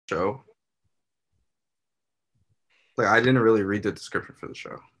show. Like I didn't really read the description for the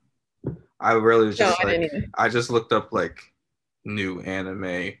show. I really was No, just I like didn't either. I just looked up like new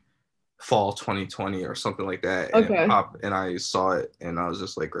anime fall 2020 or something like that, and it Okay. popped and I saw it and I was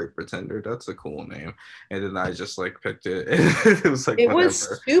just like Great Pretender, that's a cool name. And then I just like picked it and it was like It was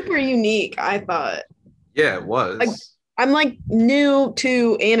whatever. super unique, I thought. Yeah, it Like was. I'm like new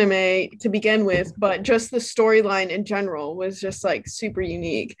to anime to begin with, but just the storyline in general was just like super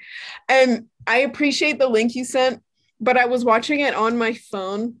unique. And I appreciate the link you sent, but I was watching it on my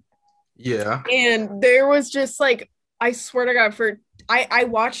phone Yeah. and there was just like I swear to God, for I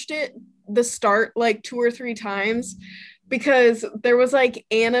watched it the start like two or three times because there was like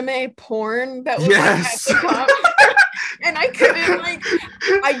anime porn that was like at Yes. the top. And I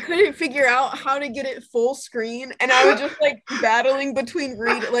couldn't figure out how to get it full screen, and I was just like battling between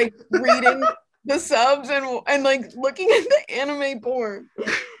reading the subs and like looking at the anime porn.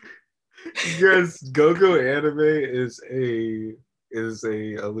 Yes, GoGo Anime is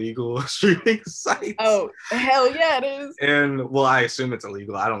a illegal streaming site. Oh hell yeah, it is. And well, I assume it's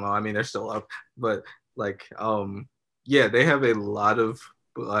illegal. I don't know. I mean, they're still up, but like yeah, they have a lot of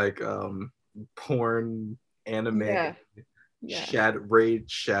like porn anime Yeah, yeah, Raid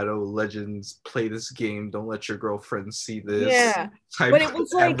Shadow Legends, play this game, don't let your girlfriend see this yeah. type But it of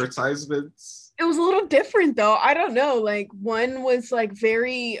was like advertisements. it was a little different though. I don't know. Like one was like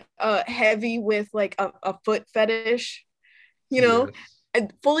very heavy with like a foot fetish, you know, Yes.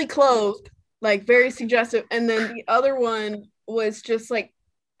 and fully clothed, like very suggestive. And then the other one was just like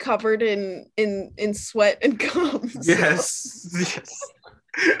covered in sweat and cum. So Yes. Yes.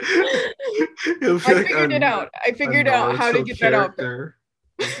 It'll I feel like figured it out. I a figured out how to Naruto get that out there. character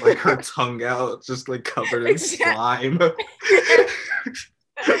with like her tongue out, just like covered in Exactly. slime.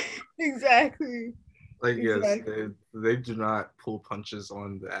 Exactly. Like yes, Exactly. they do not pull punches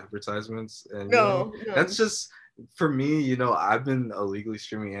on the advertisements, and No, that's no. just for me. I've been illegally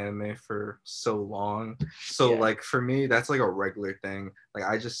streaming anime for so long, so Yeah. like for me that's like a regular thing. Like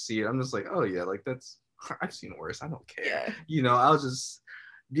I just see it, I'm just like, oh yeah, like that's I've seen worse. I don't care. Yeah. I'll just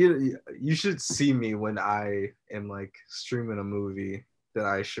you should see me when I am like streaming a movie that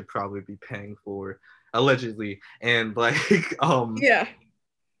I should probably be paying for allegedly, and like Yeah.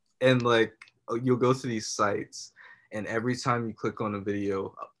 and like you'll go to these sites and every time you click on a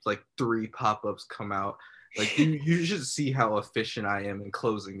video like three pop-ups come out. Like you should see how efficient I am in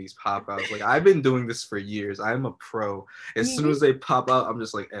closing these pop-outs. Like I've been doing this for years. I'm a pro. As soon Mhm. as they pop out, I'm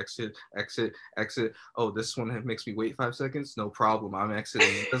just like exit, exit, exit. Oh, this one makes me wait 5 seconds. No problem. I'm exiting.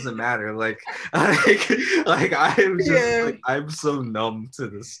 It doesn't matter. Like I am just Yeah. like I'm so numb to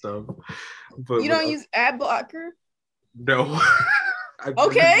this stuff. But You don't use ad blocker? no, I've never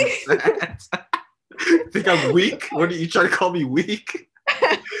Okay. used that. Think I'm weak? What are you trying to call me weak?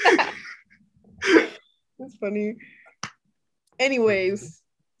 That's funny. Anyways,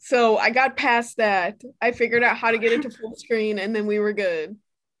 so I got past that. I figured out how to get it to full screen and then we were good.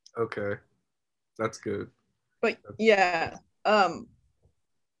 Okay, that's good. But yeah, um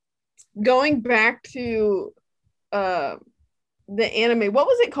going back to uh the anime, what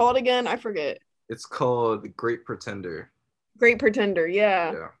was it called again? I forget. It's called Great Pretender. Great Pretender.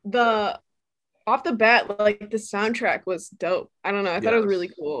 Yeah. Yeah. The off the bat, like the soundtrack was dope. I don't know. I thought it was really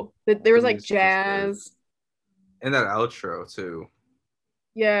Yes. cool. There The was like music was great. jazz. And that outro too.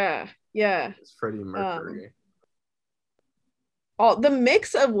 Yeah, yeah. It's Freddie Um, Mercury. all the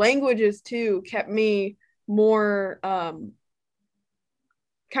mix of languages too kept me more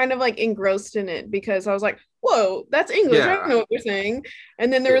kind of like engrossed in it because I was like, whoa, that's English. I don't Yeah. know what they're saying.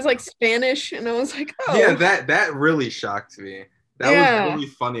 And then there Yeah. was like Spanish, and I was like, Yeah, oh, that really shocked me. That was yeah, really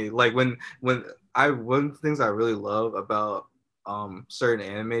funny. Like when I one of the things I really love about certain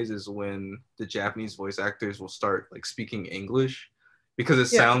animes is when the Japanese voice actors will start like speaking English because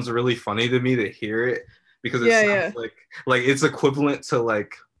it yeah, sounds really funny to me to hear it because it yeah, sounds yeah, like it's equivalent to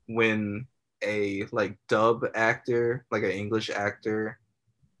like when a like dub actor, like an English actor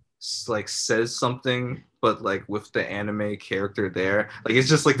like says something but like with the anime character there, like it's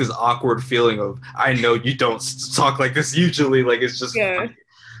just like this awkward feeling of I know you don't talk like this usually, like it's just yeah. funny.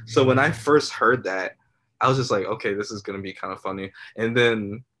 So when I first heard that, I was just like, okay, this is gonna be kind of funny. And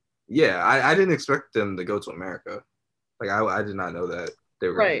then yeah, I didn't expect them to go to America. Like I did not know that they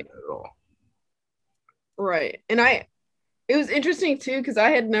were gonna do Right, that at all. right. And it was interesting too because I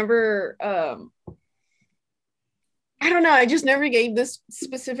had never I don't know, I just never gave this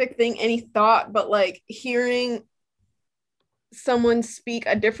specific thing any thought, but like hearing someone speak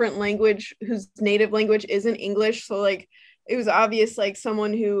a different language whose native language isn't English. So like it was obvious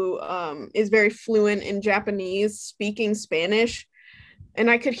someone who is very fluent in Japanese speaking Spanish. and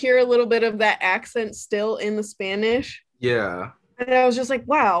I could hear a little bit of that accent still in the Spanish. Yeah. And I was just like,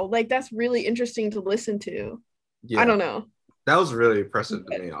 wow, like that's really interesting to listen to. I Yeah. don't know. That was really impressive to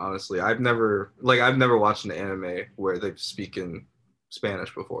But me, honestly. I've never watched an anime where they speak in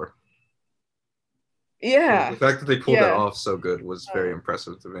Spanish before. So the yeah. fact that they pulled that Yeah. off so good was very Uh,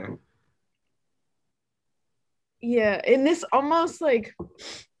 impressive to me. yeah. And this almost like,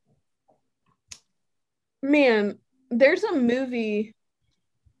 man, there's a movie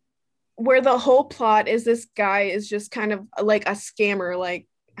where the whole plot is this guy is just kind of like a scammer, like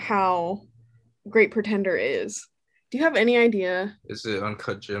how Great Pretender is. Do you have any idea? Is it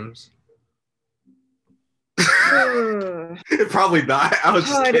Uncut Gems? Ugh. Probably not. I was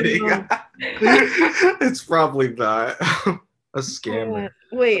just I don't kidding. know. It's probably not. A scammer.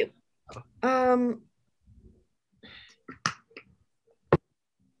 Wait. Um, A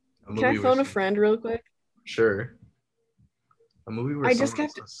can I movie where phone a friend real quick? sure. A movie where I just someone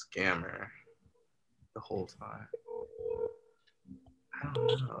got is a scammer the whole time. I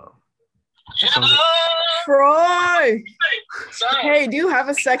don't know. Troy. Hey, do you have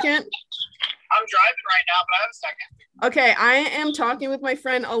a second? I'm driving right now, but I have a second. Okay, I am talking with my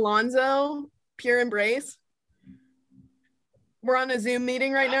friend Alonzo, Pure Embrace. We're on a Zoom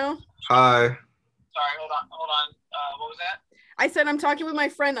meeting right now. Hi. Sorry, hold on. What was that? I said I'm talking with my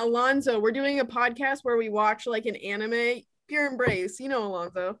friend Alonzo. We're doing a podcast where we watch like an anime. Pure Embrace, you know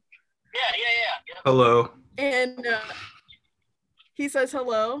Alonzo. Yeah. Hello. And he says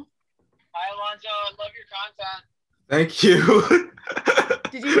hello. Hi, Alonzo. I love your content. Thank you.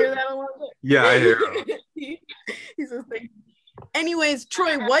 Did you hear that, Alonzo? Yeah, I hear him. He says thank you. Anyways,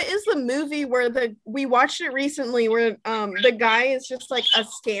 Troy, what is the movie where we watched it recently where the guy is just like a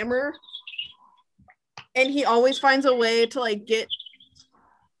scammer and he always finds a way to like get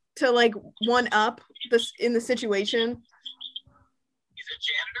to like one up this in the situation? He's a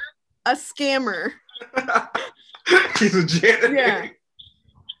janitor? A scammer. He's a janitor. Yeah.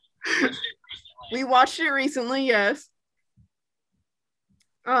 We watched it recently, yes.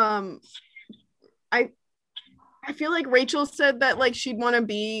 I feel like Rachel said that like she'd want to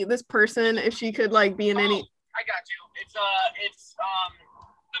be this person if she could like be in any. I got you. It's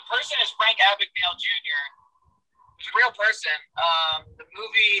the person is Frank Abagnale Jr. He's a real person. The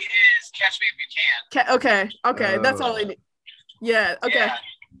movie is Catch Me If You Can. Okay, that's all I need. Yeah, okay. Yeah.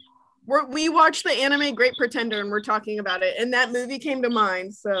 We watched the anime Great Pretender and we're talking about it, and that movie came to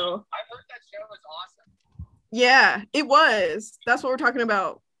mind. So I've heard that show is awesome. yeah, it was. That's what we're talking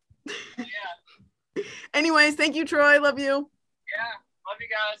about. Yeah. Anyways, thank you, Troy. Love you. Yeah. Love you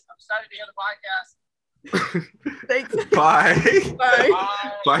guys. I'm excited to hear the podcast. Thanks. Bye.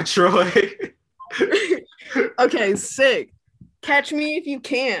 Bye. Bye, Troy. Okay, sick. Catch Me If You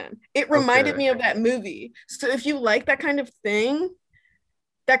Can. It reminded Okay. me of that movie. So if you like that kind of thing,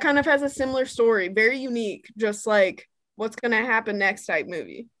 that kind of has a similar story, very unique, just like what's gonna happen next type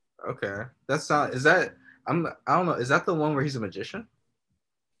movie. Okay. That's not is that I don't know. Is that the one where he's a magician?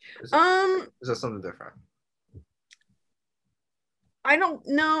 Is that something different? I don't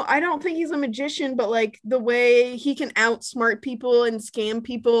know. I don't think he's a magician, but like the way he can outsmart people and scam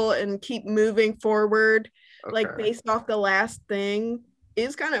people and keep moving forward, like Okay. based off the last thing,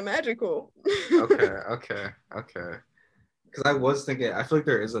 is kind of magical. Okay. Because I was thinking, I feel like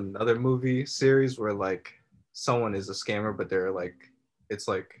there is another movie series where like someone is a scammer, but they're like, it's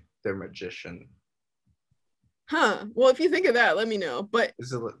like they're magician. Huh. Well, if you think of that, let me know. But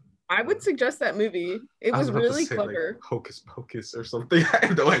Is it? I would suggest that movie. It I was about to really say, clever. like, Hocus Pocus or something. I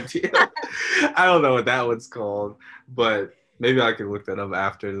have no idea. I don't know what that one's called, but maybe I could look that up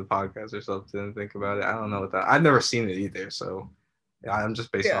after the podcast or something and think about it. I don't know what that. I've never seen it either, so yeah, I'm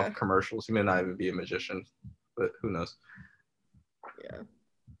just based Yeah. off commercials. He may not even be a magician, but who knows? Yeah.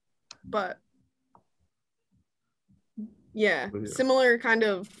 But yeah, Yeah. similar kind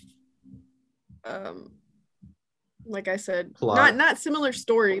of like I said, Plot. not similar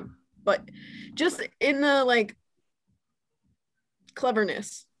story, but just in the like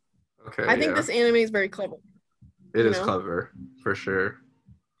cleverness. Okay, I think yeah. this anime is very clever. It you is know? clever for sure.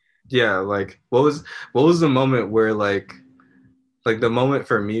 Yeah, like what was the moment where like the moment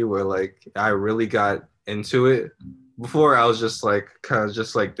for me where like I really got into it. Before I was just like kind of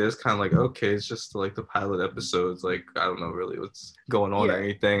just like this, kind of like okay, it's just like the pilot episodes, like I don't know really what's going on or Yeah.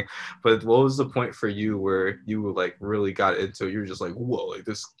 anything. But what was the point for you where you like really got into it? You were just like, whoa, like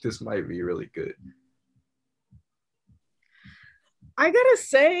this might be really good. I gotta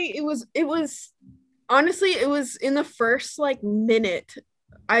say, it was honestly, it was in the first like minute.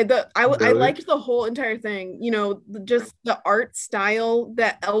 I liked the whole entire thing. You know, just the art style,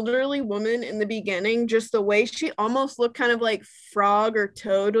 that elderly woman in the beginning, just the way she almost looked kind of like frog or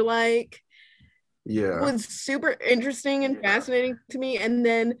toad like. Yeah. Was super interesting and fascinating to me. And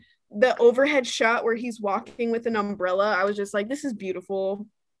then the overhead shot where he's walking with an umbrella, I was just like, this is beautiful.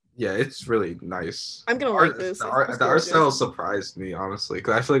 Yeah, it's really nice. I'm gonna like this. The art style surprised me, honestly,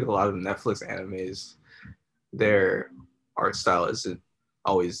 because I feel like a lot of Netflix animes, their art style isn't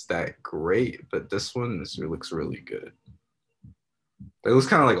always that great, but this one looks really good. It looks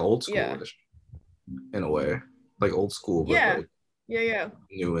kind of like old school-ish in a way, like old school, but like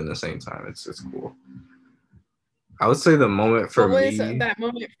new in the same time. It's cool. I would say the moment for me. What was that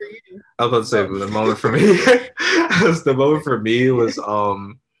moment for you? I was about to say the moment for me. The moment for me was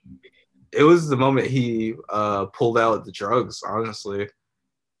it was the moment he pulled out the drugs. Honestly,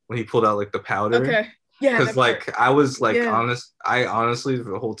 when he pulled out like the powder. Okay. Yeah. Because like I was like honest. I honestly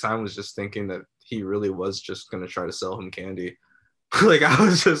the whole time was just thinking that he really was just gonna try to sell him candy. Like I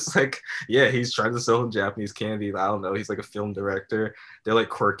was just like, yeah, he's trying to sell him Japanese candy. I don't know. He's like a film director. They're like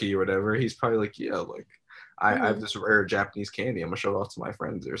quirky or whatever. He's probably like, yeah, like I have this rare Japanese candy. I'm gonna show it off to my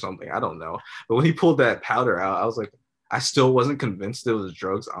friends or something. I don't know. But when he pulled that powder out, I was like, I still wasn't convinced it was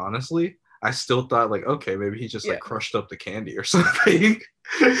drugs. Honestly, I still thought like, okay, maybe he just like crushed up the candy or something.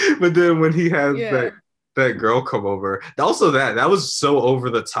 But then when he had that girl come over, also that was so over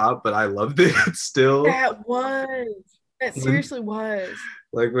the top, but I loved it still. That seriously was.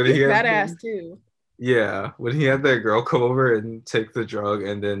 Like when he had badass too. Yeah, when he had that girl come over and take the drug,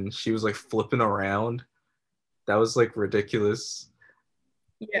 and then she was like flipping around. That was like ridiculous.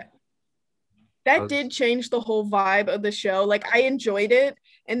 Yeah. That did change the whole vibe of the show. Like I enjoyed it.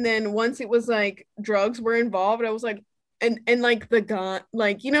 And then once it was like drugs were involved, I was like, and like the gun,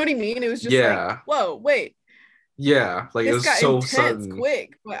 like, you know what I mean? It was just like, whoa, wait. Yeah. Like it was got so intense sudden.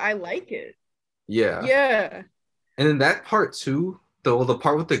 Quick, but I like it. Yeah. Yeah. And then that part too, the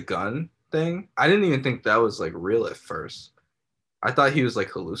part with the gun thing, I didn't even think that was like real at first. I thought he was like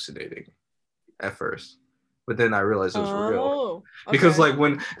hallucinating at first. But then I realized it was real. Because like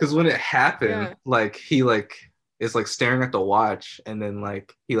when it happened, like he like is like staring at the watch, and then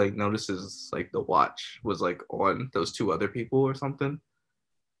like he like notices like the watch was like on those two other people or something.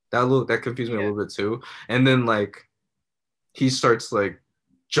 That confused me a little bit too. And then like he starts like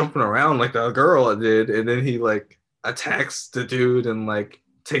jumping around like the girl did, and then he like attacks the dude and like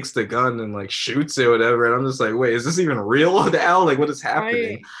takes the gun and like shoots it or whatever. And I'm just like, wait, is this even real now? Like what is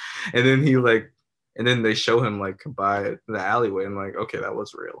happening? And then he like, and then they show him like by the alleyway, and like, okay, that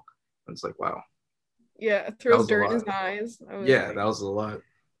was real. And it's like, wow. Yeah, throws dirt in his eyes. That was a lot.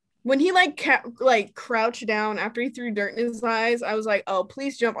 When he like crouched down after he threw dirt in his eyes, I was like, oh,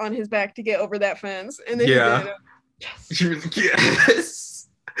 please jump on his back to get over that fence. And then he did. Yes.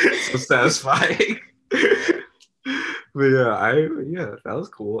 So satisfying. But that was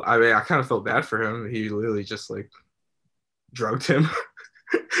cool. I mean, I kind of felt bad for him. He literally just like drugged him.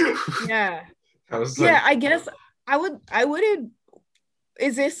 Yeah. I guess I would.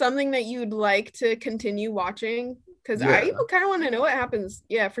 Is this something that you'd like to continue watching? Because I kind of want to know what happens.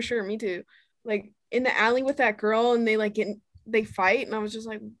 Yeah, for sure. Me too. Like in the alley with that girl, and they fight, and I was just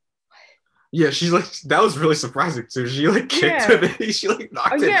like, what? Yeah, she's like, that was really surprising too. She like kicked him, and she like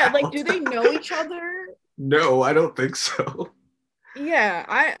knocked him out. Like, do they know each other? No, I don't think so.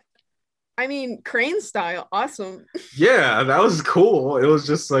 Yeah, I mean, Crane style, awesome. Yeah, that was cool. It was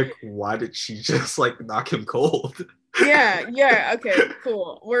just like, why did she just like knock him cold? Yeah, okay,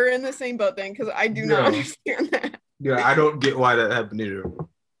 cool. We're in the same boat then, because I do not understand that. Yeah, I don't get why that happened either.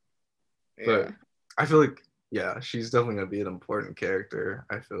 But I feel like, she's definitely gonna be an important character.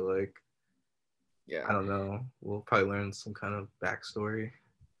 I feel like, I don't know. We'll probably learn some kind of backstory.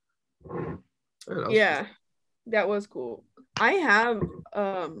 That was cool. I have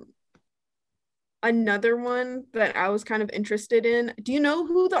another one that I was kind of interested in. Do you know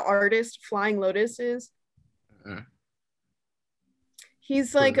who the artist Flying Lotus is? Mm-hmm.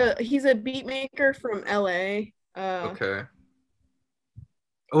 He's like he's a beat maker from LA. Okay.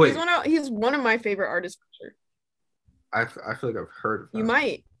 Oh wait. He's one of my favorite artists for sure. I feel like I've heard of him. You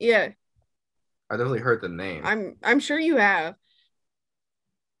might, yeah. I definitely heard the name. I'm sure you have.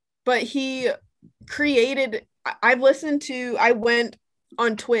 But he created. I went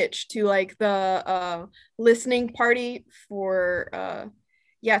on Twitch to like the listening party for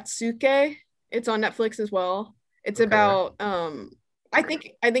Yatsuke. It's on Netflix as well. It's about I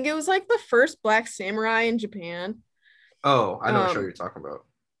think it was like the first Black Samurai in Japan. Oh, I know what show you're talking about.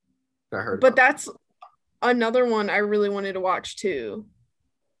 I heard. But that's another one I really wanted to watch too.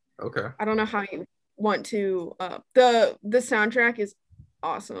 Okay. I don't know how you want to. The soundtrack is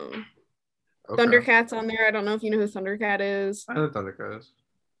Awesome. Okay. Thundercat's on there. I don't know if you know who Thundercat is. I know Thundercats.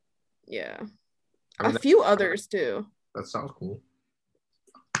 Yeah. I mean, a few others too. That sounds cool.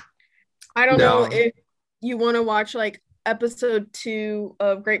 I don't know if you want to watch like episode 2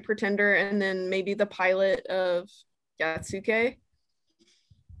 of Great Pretender and then maybe the pilot of Yatsuke.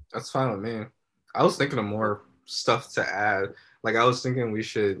 That's fine with me. I was thinking of more stuff to add. Like I was thinking we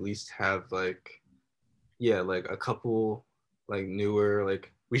should at least have like a couple like newer,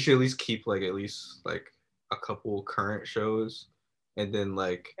 like we should at least keep like at least like a couple current shows and then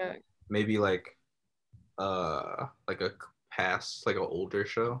like maybe like a past like an older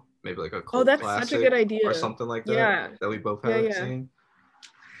show, maybe like a cult that's classic such a good idea or something like that that we both haven't seen,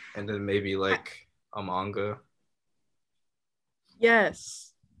 and then maybe like a manga.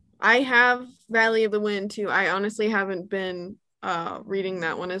 Yes, I have Valley of the Wind too. I honestly haven't been reading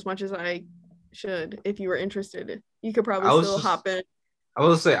that one as much as I should. If you were interested, you could probably still hop in. I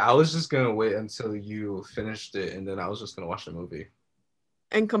will say I was just gonna wait until you finished it, and then I was just gonna watch the movie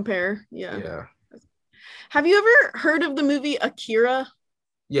and compare. Yeah. Have you ever heard of the movie Akira?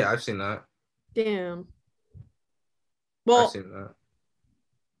 Yeah, I've seen that. Damn. Well, I've seen that.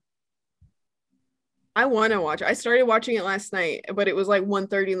 I want to watch it. I started watching it last night, but it was like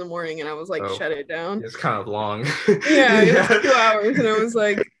 1:30 in the morning, and I was like, shut it down. It's kind of long. It was 2 hours, and I was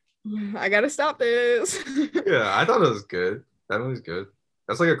like, I gotta stop this. Yeah, I thought it was good. That movie's good.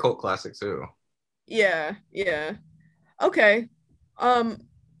 That's like a cult classic too. Yeah. Okay.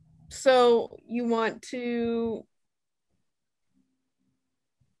 So you want to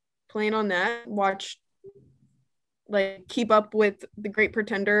plan on that? Watch, like, keep up with The Great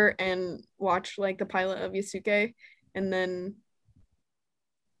Pretender and watch like the pilot of Yasuke, and then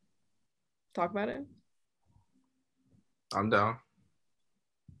talk about it. I'm down.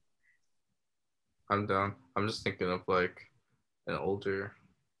 I'm just thinking of like an older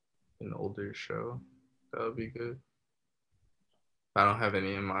show. That would be good. I don't have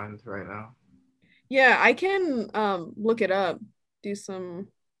any in mind right now. Yeah, I can look it up, do some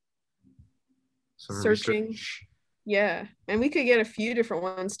searching. Research. Yeah, and we could get a few different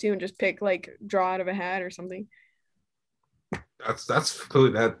ones too and just pick, like, draw out of a hat or something. That's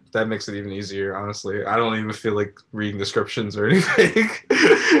completely that makes it even easier, honestly. I don't even feel like reading descriptions or anything.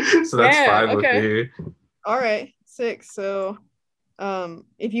 So that's fine with me. All right, sick. So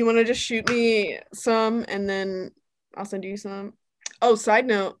if you want to just shoot me some and then I'll send you some. Oh, side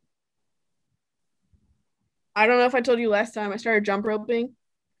note, I don't know if I told you last time, I started jump roping.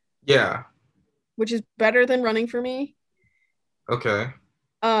 Yeah. Which is better than running for me. Okay.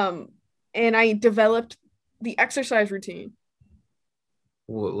 And I developed the exercise routine.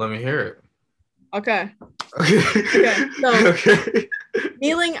 Well, let me hear it. Okay. So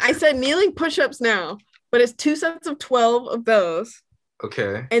kneeling push-ups now, but it's 2 sets of 12 of those.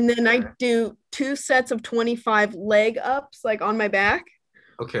 Okay. And then I do 2 sets of 25 leg ups, like on my back.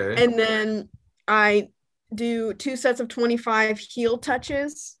 Okay. And then I do 2 sets of 25 heel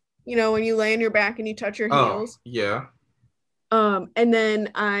touches. You know, when you lay on your back and you touch your heels. Yeah. And then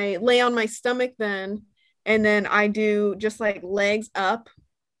I lay on my stomach then, and then I do just like legs up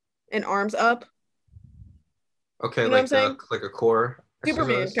and arms up. Okay, you know, like what I'm saying? Like a core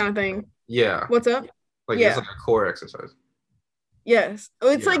Superman exercise kind of thing. Yeah. What's up? Like it's like a core exercise. Yes.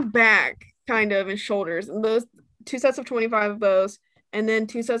 It's like back kind of and shoulders. And those 2 sets of 25 of those, and then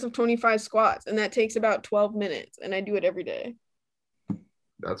 2 sets of 25 squats. And that takes about 12 minutes. And I do it every day.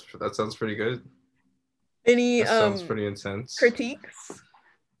 That sounds pretty good. Any sounds pretty intense.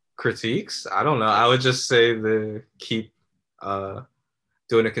 Critiques? I don't know. I would just say keep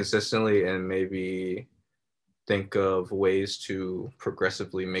doing it consistently and maybe think of ways to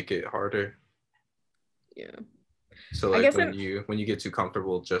progressively make it harder. Yeah. So like when you get too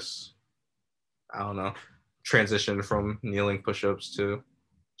comfortable, just I don't know, transition from kneeling push-ups to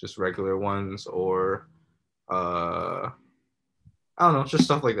just regular ones, or I don't know, just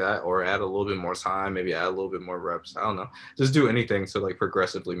stuff like that, or add a little bit more time, maybe add a little bit more reps. I don't know. Just do anything to like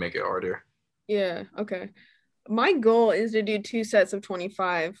progressively make it harder. Yeah, okay. My goal is to do 2 sets of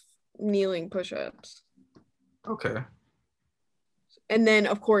 25 kneeling push-ups. Okay. And then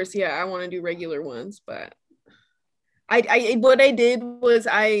of course, I want to do regular ones, but I what I did was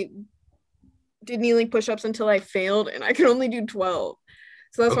I did kneeling push-ups until I failed and I could only do 12.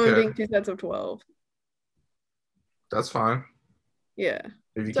 So that's why I'm doing 2 sets of 12. That's fine. Yeah.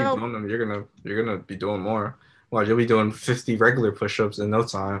 If you keep doing them, you're gonna be doing more. Well, you'll be doing 50 regular push-ups in no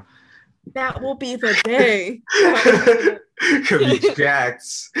time. That will be the day. Could be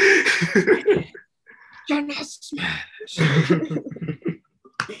jacked. Jenna smash.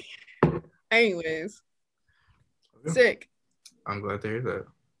 Anyways, sick. I'm glad to hear that.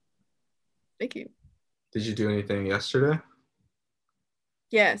 Thank you. Did you do anything yesterday?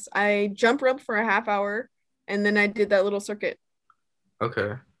 Yes, I jump roped for a half hour, and then I did that little circuit.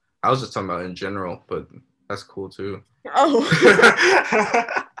 Okay. I was just talking about in general, but that's cool too. Oh.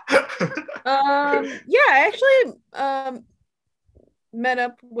 Yeah, I actually met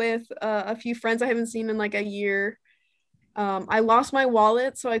up with a few friends I haven't seen in like a year. I lost my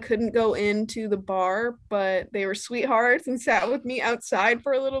wallet, so I couldn't go into the bar, but they were sweethearts and sat with me outside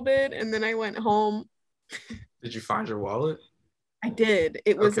for a little bit, and then I went home. Did you find your wallet? I did.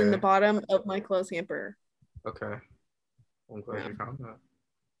 It was in the Okay. bot of my clothes hamper. Okay. I'm glad you found that.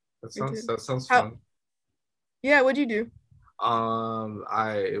 Me That sounds How- fun. Yeah, what'd you do?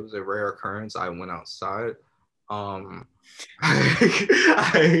 It was a rare occurrence. I went outside.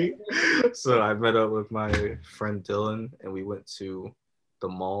 So I met up with my friend Dylan and we went to the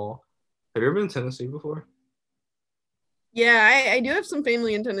mall. Have you ever been to Tennessee before? Yeah, I do have some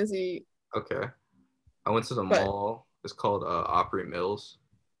family in Tennessee. Okay. I went to the mall. It's called Opry Mills.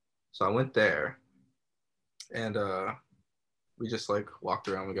 So I went there and we just like walked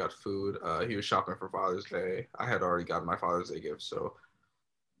around. We got food. He was shopping for Father's Day. I had already gotten my Father's Day gift, so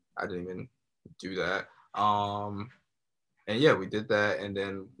I didn't even do that. And yeah, we did that, and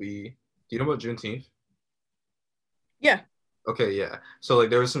then do you know about Juneteenth? Yeah. Okay, yeah. So like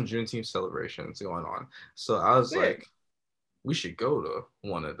there was some Juneteenth celebrations going on. So I was like, we should go to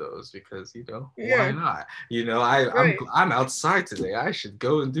one of those because why not? I'm outside today. I should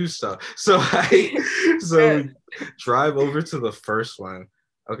go and do stuff. So we drive over to the first one.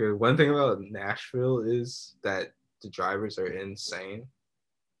 Okay, one thing about Nashville is that the drivers are insane.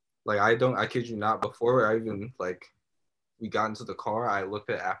 Like I kid you not, before I even like we got into the car, I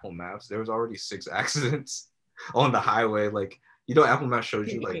looked at Apple Maps. There was already 6 accidents on the highway. Like, Apple Maps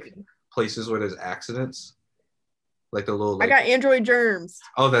shows you like places where there's accidents. Like the little like I got Android germs.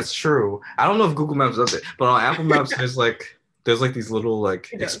 Oh, that's true. I don't know if Google Maps does it, but on Apple Maps there's like these little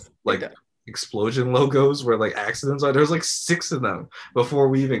like explosion logos where like accidents are. There's like 6 of them before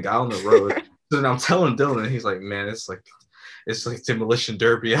we even got on the road. So then I'm telling Dylan, and he's like, man, it's like demolition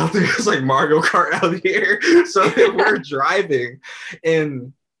derby out there. It's like Mario Kart out here. So then we're driving,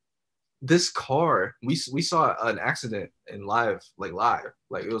 and this car, we saw an accident in live, like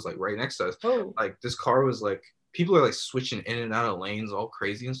it was like right next to us. Oh. Like this car was like, people are like switching in and out of lanes all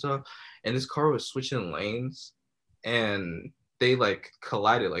crazy and stuff, and this car was switching lanes, and they like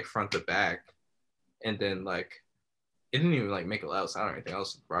collided like front to back, and then like it didn't even like make a loud sound or anything. I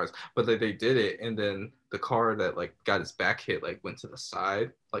was surprised, but they did it, and then the car that like got its back hit like went to the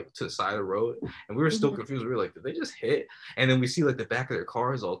side, like to the side of the road, and we were still confused. We were like, did they just hit? And then we see like the back of their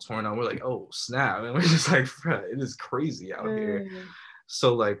car is all torn out. We're like, oh snap! And we're just like, it is crazy out here.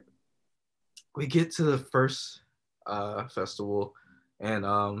 So like, we get to the first festival, and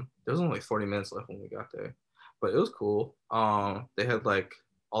there was only like 40 minutes left when we got there, but it was cool. They had like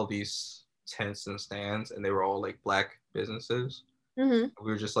all these tents and stands, and they were all like Black businesses. We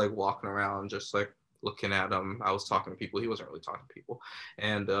were just like walking around, just like looking at them. I was talking to people. He wasn't really talking to people,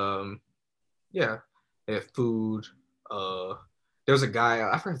 and yeah, they had food. There was a guy,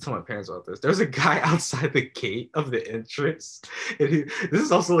 I forgot to tell my parents about this. There was a guy outside the gate of the entrance. And this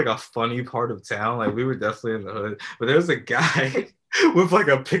is also like a funny part of town. Like we were definitely in the hood, but there was a guy with like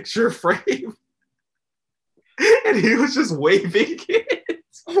a picture frame. And he was just waving it.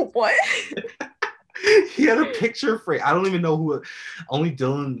 What? He had a picture frame. I don't even know who, only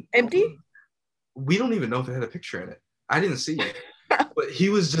Dylan. Empty? We don't even know if it had a picture in it. I didn't see it. But he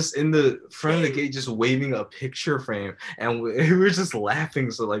was just in the front of the gate just waving a picture frame, and we were just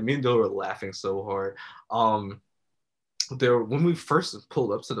laughing. So like me and Dylan were laughing so hard. When we first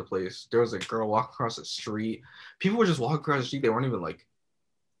pulled up to the place, there was a girl walking across the street. People were just walking across the street. They weren't even like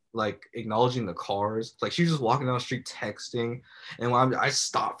acknowledging the cars. Like she was just walking down the street texting, and when I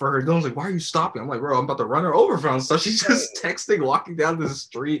stopped for her, Dylan's like, why are you stopping? I'm like, bro, I'm about to run her over from. So she's just texting, walking down the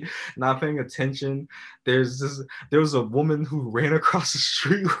street, not paying attention. There was a woman who ran across the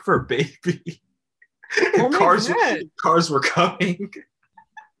street with her baby. Cars were coming.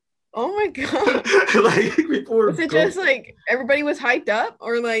 Oh my god. Like people were, was it just like everybody was hyped up,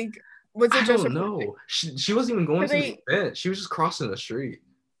 or like was it just? I don't know. She wasn't even going to the event. She was just crossing the street.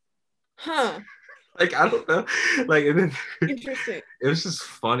 Huh. Like I don't know. Like, and then interesting. It was just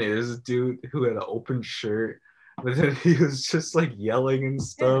funny. There's a dude who had an open shirt, but then he was just like yelling and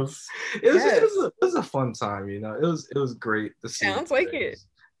stuff. Yes. It was a fun time, It was great to see. Sounds like it.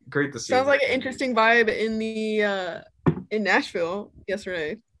 Great to see. Sounds like an interesting vibe in Nashville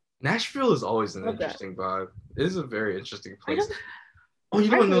yesterday. Nashville is always an interesting vibe. It is a very interesting place. I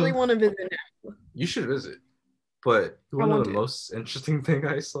really want to visit Nashville. You should visit. But you want to know the most interesting thing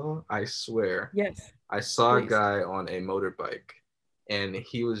I saw? I swear. Yes. I saw a guy on a motorbike, and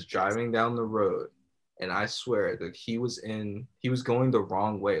he was driving down the road, and I swear that he was going the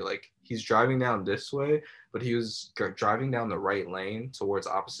wrong way. Like, he's driving down this way, but he was driving down the right lane towards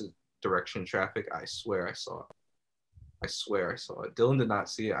opposite direction traffic. I swear I saw it. I swear I saw it. Dylan did not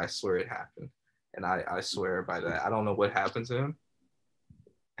see it. I swear it happened. And I swear by that. I don't know what happened to him.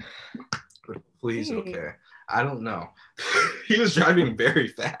 But please, okay. I don't know. He was driving very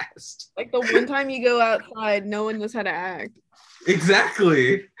fast. Like the one time you go outside, no one knows how to act.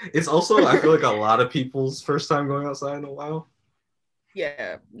 Exactly. It's also, I feel like, a lot of people's first time going outside in a while.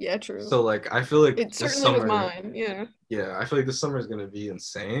 Yeah, true. So, like, I feel like it certainly was mine. Yeah, I feel like this summer is gonna be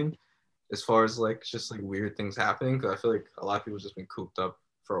insane, as far as like just like weird things happening. Because I feel like a lot of people just been cooped up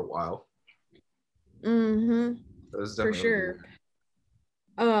for a while. For sure.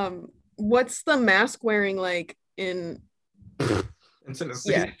 Weird. What's the mask wearing like in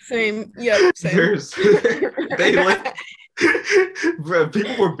Tennessee? Yeah, same. Yep, same. They like. Bro,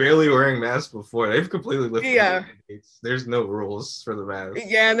 people were barely wearing masks before. They've completely lifted. Yeah. There's no rules for the mask.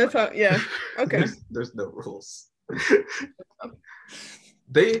 Yeah, that's how. Yeah. Okay. there's no rules.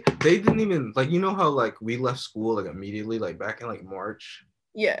 They didn't even like, you know how like we left school like immediately, like back in like March.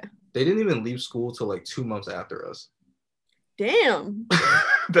 Yeah. They didn't even leave school till like 2 months after us. Damn.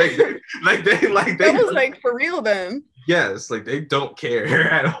 they that was like for real then. Yes, like they don't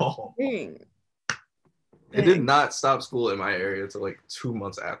care at all. Dang. It did not stop school in my area until like 2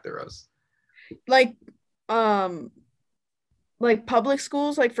 months after us. Like public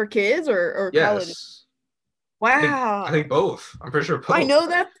schools, like for kids or yes. college? Wow. I think both. I'm pretty sure both. I know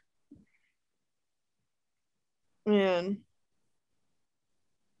that. Man.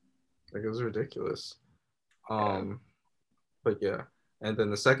 Like, it was ridiculous. But yeah. And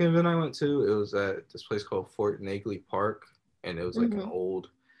then the second event I went to, it was at this place called Fort Negley Park. And it was like an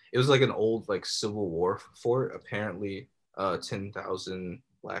old like Civil War fort. Apparently 10,000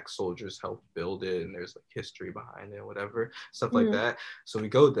 Black soldiers helped build it, and there's like history behind it, whatever, stuff like that. So we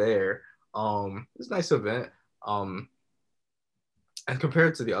go there. It's a nice event. And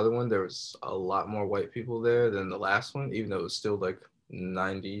compared to the other one, there was a lot more white people there than the last one, even though it was still like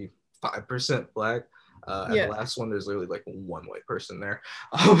 95% Black. And the last one, there's literally like one white person there.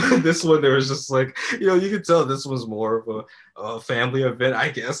 This one, there was just like, you could tell this was more of a family event, I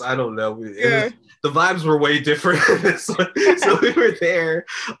guess. I don't know. The vibes were way different than this one. So we were there.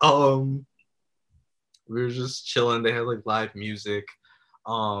 We were just chilling. They had like live music.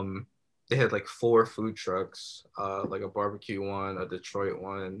 They had like 4 food trucks, like a barbecue one, a Detroit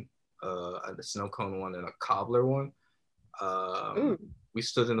one, a snow cone one, and a cobbler one. We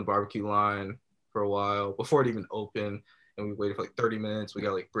stood in the barbecue line for a while before it even opened, and we waited for like 30 minutes. We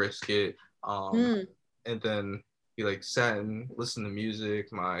got like brisket, and then we like sat and listened to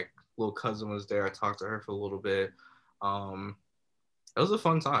music. My little cousin was there. I talked to her for a little bit. It was a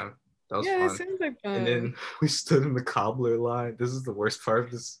fun time. That was fun. It sounds like fun. And then we stood in the cobbler line. This is the worst part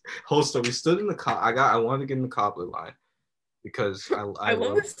of this whole story. We stood in the I wanted to get in the cobbler line because I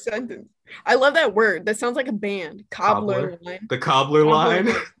love this sentence. I love that word. That sounds like a band. Cobbler line. The cobbler line.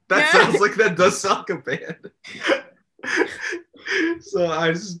 That sounds like that does sound like a band. So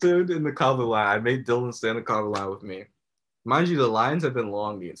I stood in the cobbler line. I made Dylan stand in the cobbler line with me. Mind you, the lines have been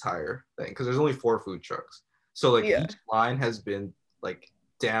long the entire thing because there's only 4 food trucks. So like each line has been like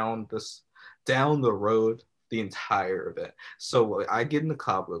down the road the entire event. So I get in the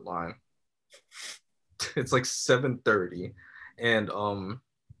cobbler line. It's like 7:30, and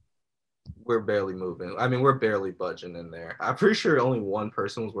we're barely moving. I mean, we're barely budging in there. I'm pretty sure only one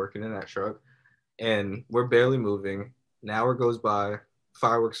person was working in that truck, and we're barely moving. An hour goes by.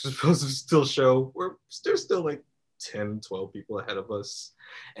 Fireworks are supposed to still show. There's still like 10, 12 people ahead of us.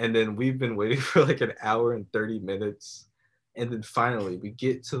 And then we've been waiting for like an hour and 30 minutes. And then finally we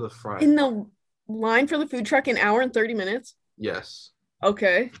get to the front. In the line for the food truck, an hour and 30 minutes? Yes.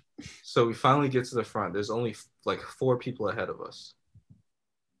 Okay. So we finally get to the front. There's only like 4 people ahead of us.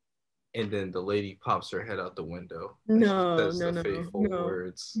 And then the lady pops her head out the window. No.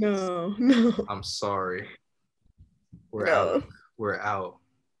 Words. No. I'm sorry. We're out. We're out.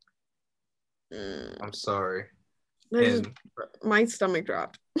 I'm sorry. My stomach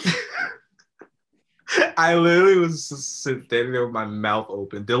dropped. I literally was just standing there with my mouth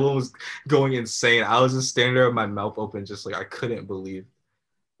open. Dylan was going insane. I was just standing there with my mouth open, just like I couldn't believe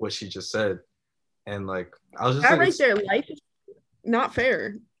what she just said. And like I was just that like, right there, life is not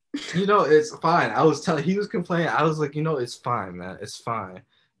fair. It's fine. He was complaining. I was like, it's fine, man. It's fine.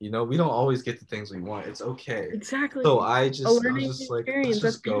 We don't always get the things we want. It's okay. Exactly. So I was just like, let's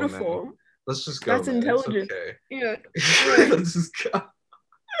just go, beautiful. Man. Let's just go. That's man. intelligent. It's okay. Yeah. Let's just go.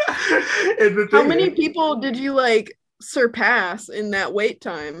 How many people did you like surpass in that wait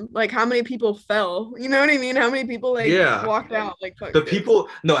time? Like how many people fell? You know what I mean? How many people like walked out? Like the people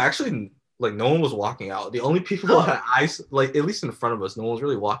no, actually like no one was walking out. The only people I like, at least in front of us, no one was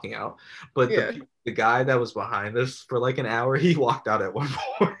really walking out. But the guy that was behind us for like an hour, he walked out at one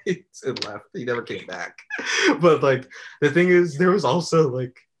point and left. He never came back. But like the thing is, there was also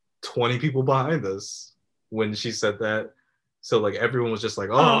like 20 people behind us when she said that. So like everyone was just like,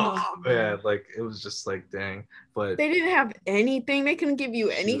 oh man, like it was just like dang. But they didn't have anything. They couldn't give you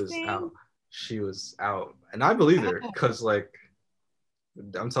anything. She was out, and I believe her because like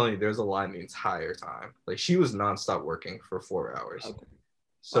I'm telling you, there's a line the entire time. Like she was nonstop working for 4 hours. Okay.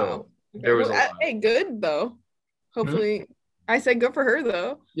 So there was a line. Hey, good though. Hopefully, I said good for her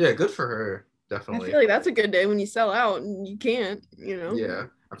though. Yeah, good for her. Definitely. I feel like that's a good day when you sell out and you can't, you know. Yeah,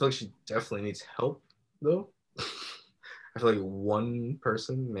 I feel like she definitely needs help though. I feel like one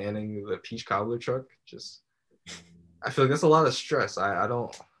person manning the peach cobbler truck I feel like that's a lot of stress. I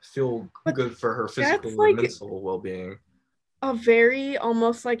don't feel good for her physical and mental well-being. A very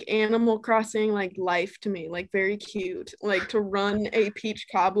almost like Animal Crossing like life to me, like very cute. Like to run a peach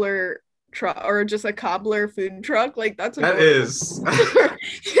cobbler truck or just a cobbler food truck, like that's adorable. That is.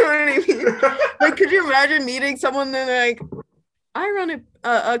 You know what I mean? Like, could you imagine meeting someone and like, I run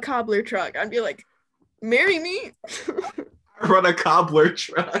a cobbler truck? I'd be like, marry me. I run a cobbler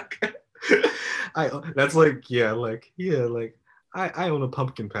truck. I own a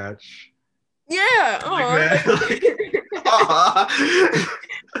pumpkin patch. Yeah.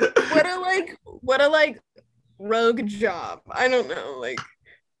 What a rogue job. I don't know. Like,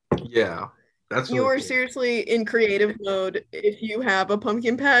 yeah, that's you are seriously in creative mode if you have a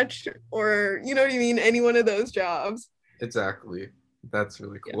pumpkin patch or you know what I mean, any one of those jobs. Exactly. That's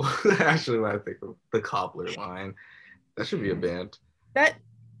really cool. Yeah. Actually, when I think of the cobbler line, that should be a band.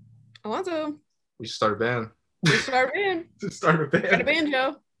 Alonzo. We should start a band. Start a band. Got a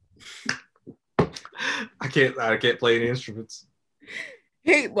banjo. I can't play any instruments.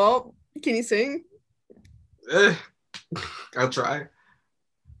 Hey, well, can you sing? I'll try.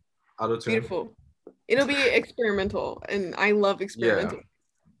 Auto-tune. Beautiful. It'll be experimental, and I love experimental.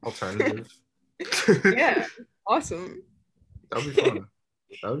 Yeah. Alternative. Yeah. Awesome. That'd be fun.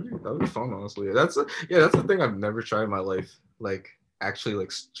 That would be fun, honestly. That's the thing I've never tried in my life. Like actually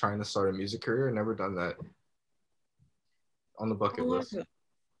like trying to start a music career. I've never done that. On the bucket list.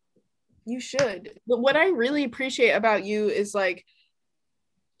 You should. But what I really appreciate about you is like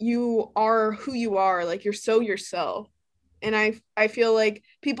you are who you are. Like you're so yourself. And I feel like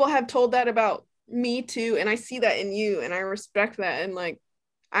people have told that about me too. And I see that in you and I respect that. And like,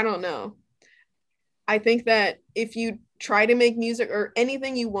 I don't know. I think that if you try to make music or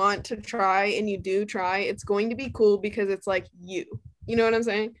anything you want to try and you do try, it's going to be cool because it's like you. You know what I'm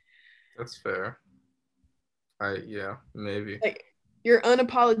saying? That's fair. Yeah, maybe. Like you're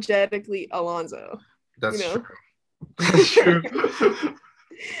unapologetically Alonzo. That's true. That's true.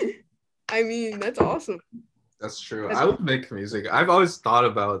 I mean, that's awesome. That's true. I would make music. I've always thought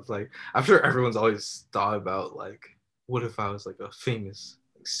about like, I'm sure everyone's always thought about like, what if I was like a famous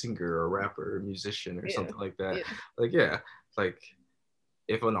like, singer or rapper or musician or something like that? Yeah. Like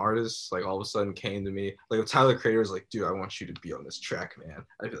if an artist like all of a sudden came to me, like if Tyler Creator was like, dude, I want you to be on this track, man.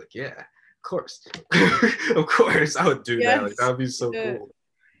 I'd be like, yeah, of course. Of course I would do that. Like that would be so cool.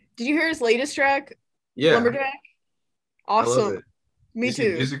 Did you hear his latest track? Yeah. Lumberjack? Awesome. I love it. Me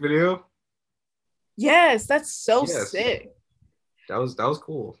too. Music video? Yes, that's so sick. That was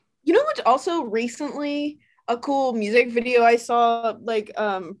cool. You know what's also recently a cool music video I saw, like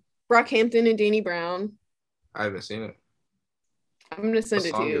Brockhampton and Danny Brown. I haven't seen it. I'm gonna send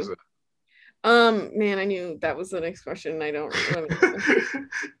it to you. Is it? Man, I knew that was the next question. I don't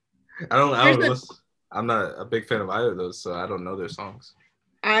know. I'm not a big fan of either of those, so I don't know their songs.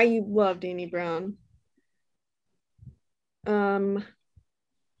 I love Danny Brown.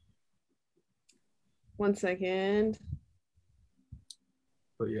 One second.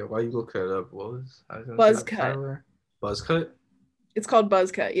 But yeah, while you look that up, what was Buzzcut? Buzzcut? It's called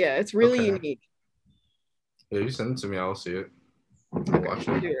Buzzcut. Yeah, it's really unique. Yeah, you send it to me, I'll see it. I'll watch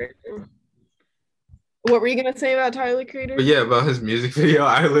it. What were you gonna say about Tyler Creator? But yeah, about his music video,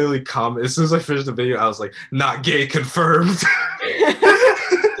 I literally commented as soon as I finished the video, I was like, not gay confirmed.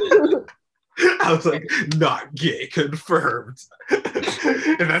 I was like, not gay confirmed.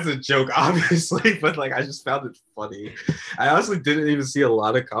 And that's a joke, obviously, but like I just found it funny. I honestly didn't even see a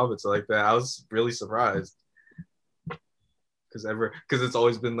lot of comments like that. I was really surprised. Because it's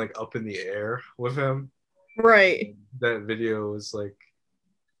always been like up in the air with him. Right. That video was like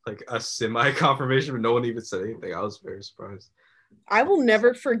like a semi confirmation, but no one even said anything. I was very surprised. I will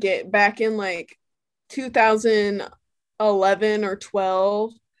never forget back in like 2011 or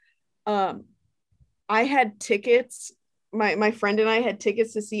 12. I had tickets. My friend and I had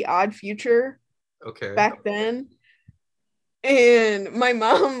tickets to see Odd Future. Okay. Back then. And my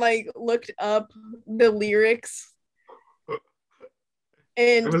mom like looked up the lyrics.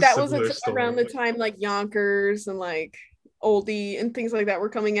 And that was around the time like Yonkers and like Oldie and things like that were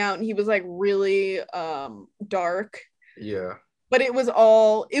coming out, and he was like really dark. Yeah. But it was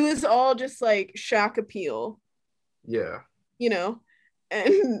all just like shock appeal. Yeah. You know?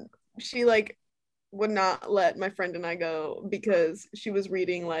 And she like would not let my friend and I go because she was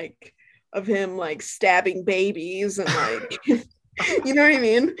reading like of him like stabbing babies and like you know what I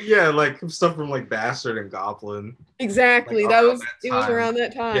mean? Yeah, like stuff from like Bastard and Goblin. Exactly. Like, it was around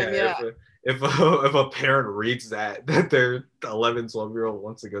that time. Yeah. If a parent reads that their 11, 12-year-old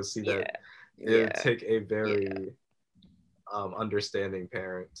wants to go see that, it would take a very understanding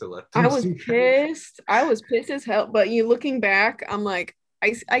parent to let them. I was pissed. I was pissed as hell. But you looking back, I'm like,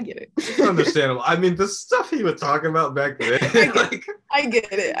 I get it. It's understandable. I mean, the stuff he was talking about back then, I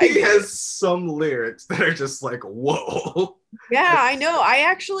get it. He has some lyrics that are just like, whoa. Yeah, I know. I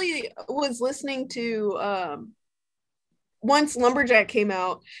actually was listening to once Lumberjack came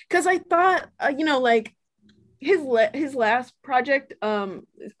out because I thought, like his last project,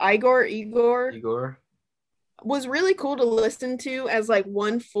 Igor was really cool to listen to as like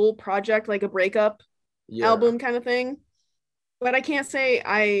one full project, like a breakup album kind of thing. But I can't say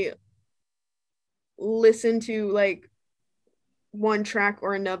I listen to like one track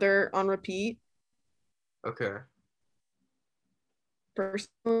or another on repeat. Okay.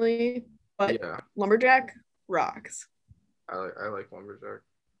 Personally, but Lumberjack rocks. I like Lumberjack.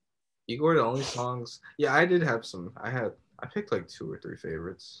 Igor, the only songs. Yeah, I did have some. I picked like 2 or 3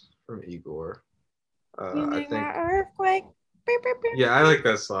 favorites from Igor. I think. Earthquake. Yeah, I like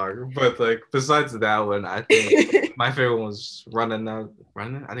that song. But like besides that one, I think my favorite one was Running. I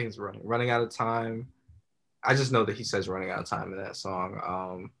think it's Running Out of Time. I just know that he says running out of time in that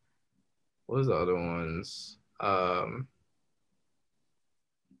song. What was the other ones?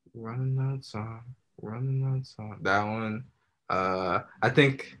 Running out of time. That one. I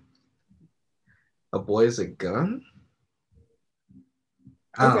think A Boy Is a Gun.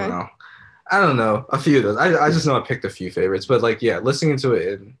 I don't know. A few of those. I just know I picked a few favorites, but like listening to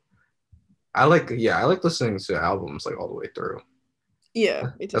it, I like listening to albums like all the way through. Yeah,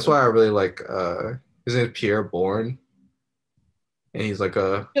 me too. That's why I really like his name is Pierre Bourne, and he's like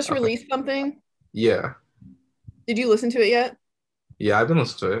just released something. Yeah. Did you listen to it yet? Yeah, I've been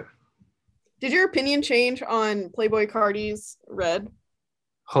listening to it. Did your opinion change on Playboi Carti's Red?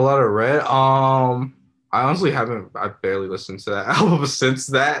 Whole lot of Red. I honestly haven't. I barely listened to that album since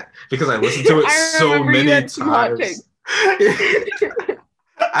that because I listened to it so many times.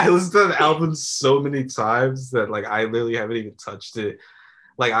 I listened to the album so many times that like I literally haven't even touched it.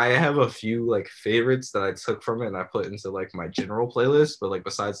 Like I have a few like favorites that I took from it and I put into like my general playlist, but like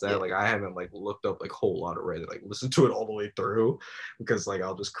besides that, like I haven't like looked up like Whole Lot of Red and like listened to it all the way through because like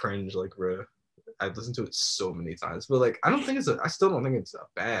I'll just cringe like I've listened to it so many times, but like I still don't think it's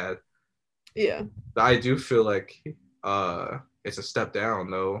bad. Yeah. But I do feel like it's a step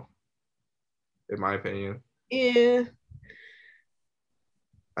down though, in my opinion. Yeah.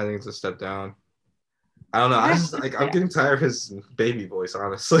 I think it's a step down. I don't know. I'm getting tired of his baby voice,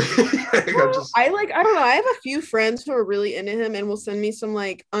 honestly. I don't know. I have a few friends who are really into him and will send me some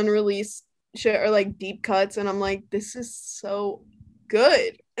like unreleased shit or like deep cuts, and I'm like, this is so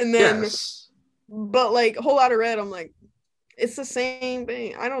good. And then, but like Whole Lot of Red, I'm like, it's the same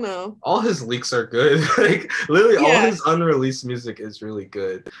thing. I don't know. All his leaks are good. Like literally, all his unreleased music is really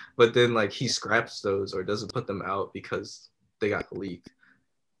good. But then like he scraps those or doesn't put them out because they got leaked.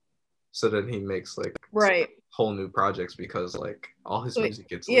 So then he makes like whole new projects because like all his music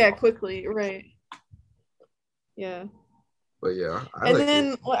gets quickly, right? Yeah. But yeah, I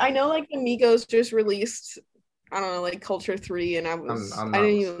know like the Migos just released, I don't know, like Culture 3, and I didn't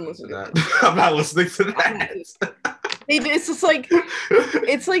even listen to that. I'm not listening to that. It's just like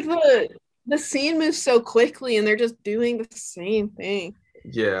it's like the scene moves so quickly and they're just doing the same thing.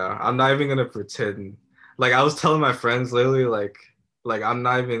 Yeah, I'm not even gonna pretend. Like I was telling my friends literally like I'm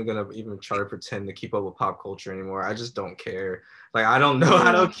not even gonna even try to pretend to keep up with pop culture anymore. I just don't care. Like I don't know.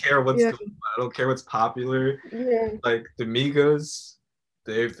 I don't care what's going on. I don't care what's popular. Yeah. Like the Migos,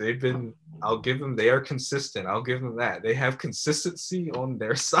 they've been. I'll give them. They are consistent. I'll give them that. They have consistency on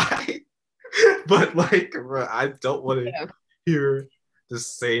their side. But like I don't want to hear the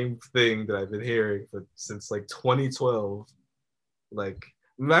same thing that I've been hearing since like 2012. Like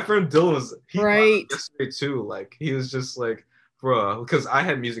My friend Dylan was right yesterday too. Like he was just like, bro, because I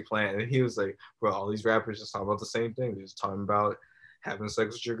had music playing, and he was like, bro, all these rappers just talking about the same thing. They're just talking about having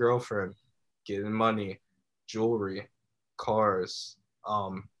sex with your girlfriend, getting money, jewelry, cars,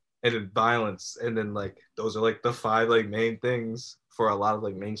 and then violence, and then like those are like the 5 like main things for a lot of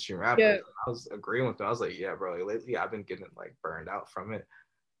like mainstream rappers. Yeah. I was agreeing with them. I was like, yeah, bro. Like, lately, I've been getting like burned out from it,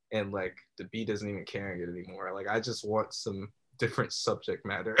 and like the beat doesn't even carry it anymore. Like I just want some different subject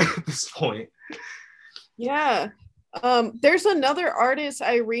matter at this point. Yeah. There's another artist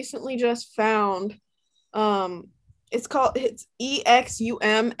I recently just found. It's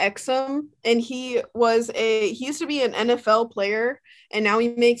Exum, and he used to be an NFL player, and now he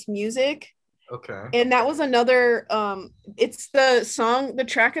makes music. Okay. And that was another it's the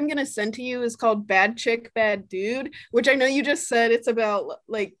track I'm gonna send to you is called Bad Chick, Bad Dude, which I know you just said it's about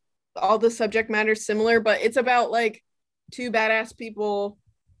like all the subject matter similar, but it's about like two badass people,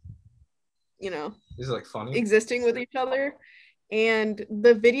 is it like funny existing with each other. And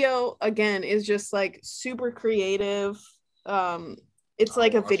the video again is just like super creative. It's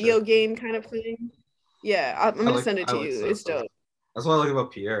like a video game kind of thing. Yeah, I'm gonna send it to you. It's dope. That's what I like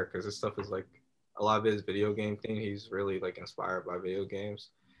about Pierre, because his stuff is like a lot of his video game thing. He's really like inspired by video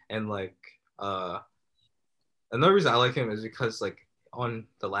games, and like another reason I like him is because like on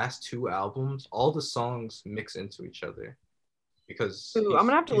the last 2 albums, all the songs mix into each other. Because I'm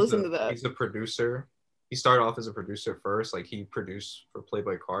gonna have to listen to that. He's a producer. He started off as a producer first. Like he produced for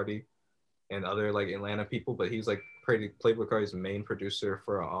Playboi Carti and other like Atlanta people, but he's like Playboi Carti's main producer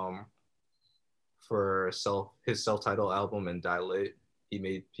for his self-titled album and Dilate.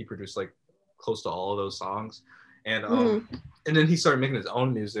 He produced like close to all of those songs, and and then he started making his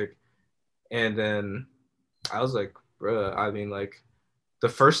own music, and then I was like, bruh, I mean, like the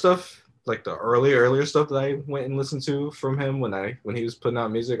first stuff, like the earlier stuff that I went and listened to from him when he was putting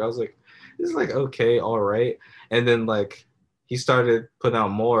out music, I was like, this is like okay, all right. And then like he started putting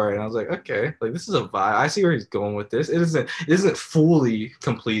out more, and I was like, okay, like this is a vibe. I see where he's going with this. It isn't fully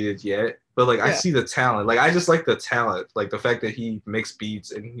completed yet, but like I see the talent. Like I just like the talent, like the fact that he makes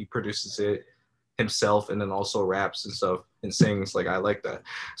beats and he produces it himself, and then also raps and stuff and sings. Like I like that.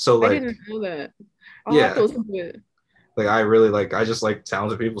 So like I didn't know that. I'll have to listen to it. Like I just like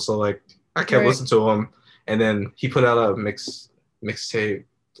talented people, so like I kept listening to him, and then he put out a mixtape,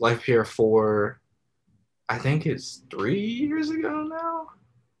 Life Here 4. I think it's 3 years ago now.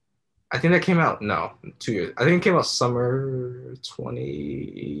 I think that came out 2 years. I think it came out summer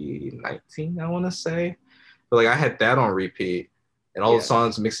 2019. I want to say, but like I had that on repeat, and all the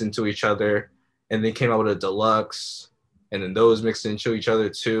songs mixed into each other, and then came out with a deluxe, and then those mixed into each other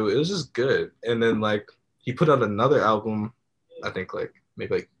too. It was just good, and then like. He put out another album, I think like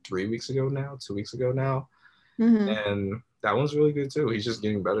maybe like 3 weeks ago now, 2 weeks ago now. And that one's really good too. He's just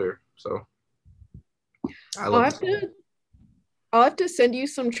getting better. So I'll have to send you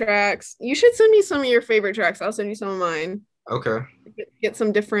some tracks. You should send me some of your favorite tracks. I'll send you some of mine. Okay. Get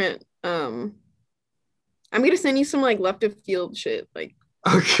some different I'm gonna send you some like left of field shit, like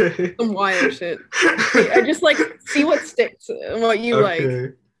some wild shit. I just like see what sticks and what you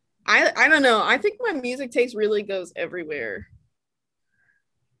like. I don't know. I think my music taste really goes everywhere.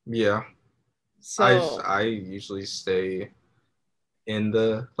 Yeah. So I usually stay in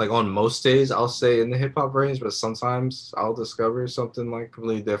the like on most days I'll stay in the hip hop range, but sometimes I'll discover something like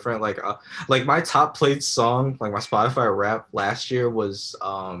completely different. Like my top played song, like my Spotify rap last year was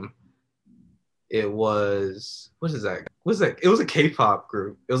it was what is that? What is that? It was a K-pop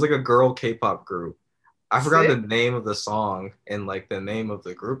group. It was like a girl K-pop group. I forgot the name of the song and like the name of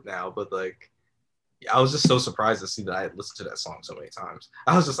the group now, but like I was just so surprised to see that I had listened to that song so many times.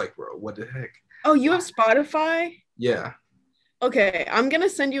 I was just like, bro, what the heck? Oh, you have Spotify? Yeah. Okay, I'm gonna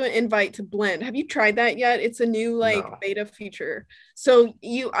send you an invite to Blend. Have you tried that yet? It's a new like beta feature. So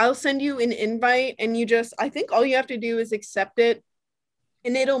I'll send you an invite, and I think all you have to do is accept it,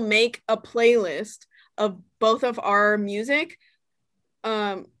 and it'll make a playlist of both of our music.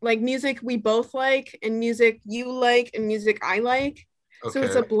 Like music we both like, and music you like, and music I like. Okay. So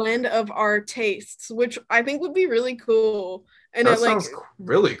it's a blend of our tastes, which I think would be really cool. And that sounds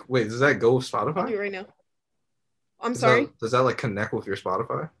really. Wait, does that go with Spotify? I'll do it right now. I'm sorry. Does that like connect with your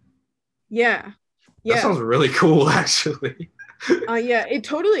Spotify? Yeah. That sounds really cool, actually. Yeah, it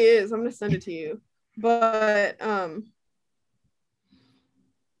totally is. I'm gonna send it to you. But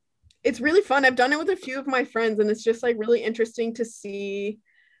it's really fun. I've done it with a few of my friends, and it's just like really interesting to see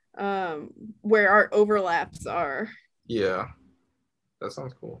where our overlaps are. Yeah, that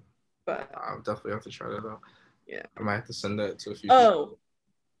sounds cool. But I'll definitely have to try that out. Yeah, I might have to send that to a few people.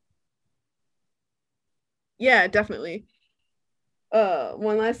 Yeah, definitely.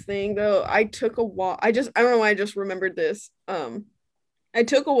 One last thing though. I took a walk. I don't know why I just remembered this. I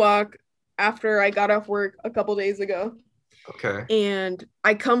took a walk after I got off work a couple days ago. Okay. And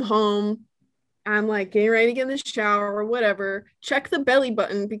I come home. I'm like getting ready to get in the shower or whatever. Check the belly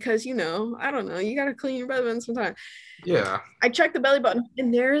button because I don't know. You gotta clean your belly button sometimes. Yeah. I checked the belly button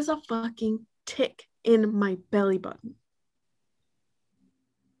and there is a fucking tick in my belly button.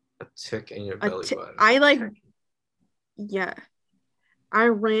 A tick in your belly button. Yeah. I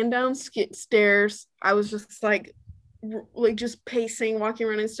ran down stairs. I was just like just pacing, walking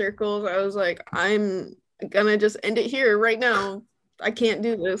around in circles. I was like, I'm gonna just end it here right now. I can't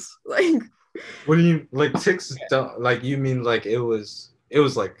do this. Like, what do you like? Ticks don't like. You mean like it was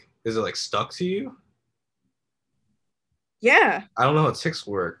like? Is it like stuck to you? Yeah. I don't know how ticks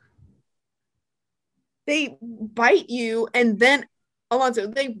work. They bite you, and then Alonzo,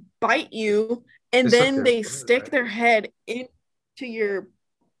 they bite you, and then they stick their head into your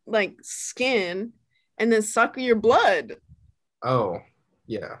like skin, and then suck your blood. Oh,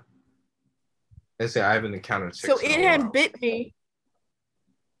 yeah. I say I haven't encountered ticks. So it had bit me.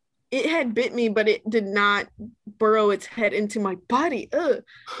 It had bit me, but it did not burrow its head into my body. Ugh.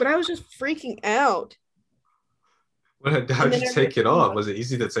 But I was just freaking out. How'd you take it off? Was it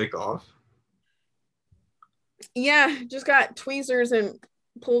easy to take off? Yeah, just got tweezers and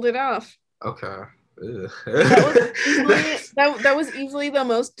pulled it off. Okay. that was easily the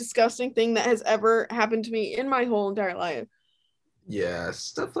most disgusting thing that has ever happened to me in my whole entire life. Yeah,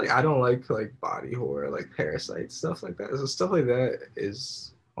 stuff like I don't like body horror, like parasites, stuff like that. So stuff like that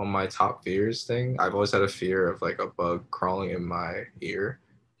is on my top fears thing. I've always had a fear of like a bug crawling in my ear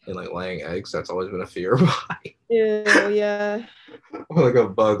and like laying eggs. That's always been a fear of mine. Ew, yeah. Or like a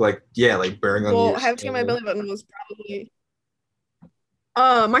bug, like burning on your skin. Well, having my belly button was probably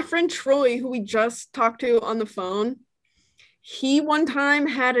my friend Troy, who we just talked to on the phone. He one time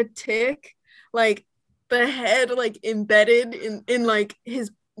had a tick, like the head like embedded in like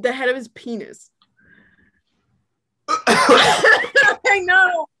the head of his penis. I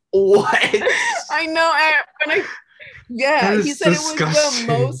know. What? I know. He said disgusting. It was the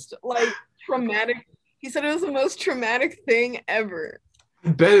most like traumatic. He said it was the most traumatic thing ever. I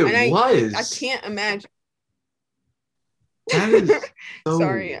bet it was. I can't imagine. That is so...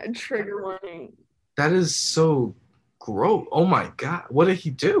 Sorry, trigger warning. That is so gross. Oh my god, what did he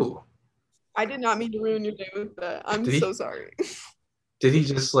do? I did not mean to ruin your day with that. I'm so sorry. Did he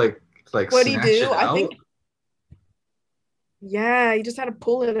just like what did he do? I think. Yeah, he just had to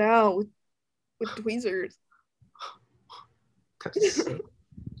pull it out with tweezers. That's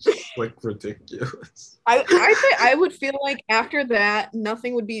like ridiculous. I would feel like after that,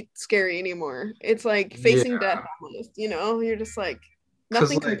 nothing would be scary anymore. It's like facing death almost. You're just like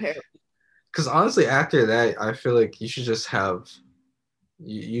nothing compares. Because honestly, after that, I feel like you should just have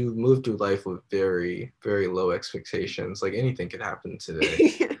you move through life with very, very low expectations. Like anything could happen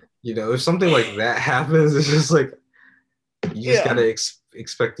today. If something like that happens, it's just like you just gotta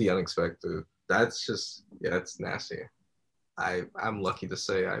expect the unexpected. That's just it's nasty. I'm lucky to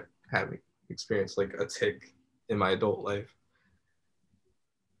say I haven't experienced like a tick in my adult life.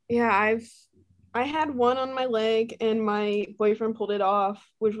 Yeah, I had one on my leg and my boyfriend pulled it off,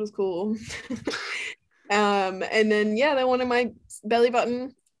 which was cool. And then that one in my belly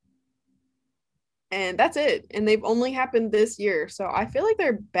button. And that's it. And they've only happened this year. So I feel like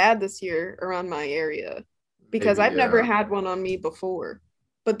they're bad this year around my area because I've never had one on me before.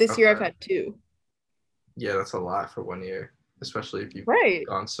 But this year I've had two. Yeah, that's a lot for 1 year, especially if you've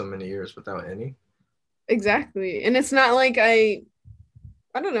gone so many years without any. Exactly. And it's not like I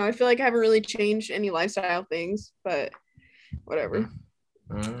don't know. I feel like I haven't really changed any lifestyle things, but whatever.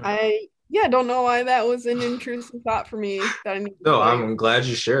 I don't know why that was an intrusive thought for me. I'm glad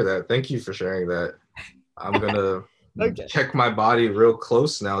you shared that. Thank you for sharing that. I'm gonna check my body real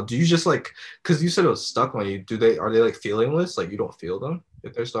close now. Do you just because you said it was stuck on you? Are they like feelingless? Like you don't feel them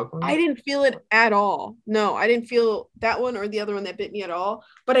if they're stuck on you? I didn't feel it at all. No, I didn't feel that one or the other one that bit me at all.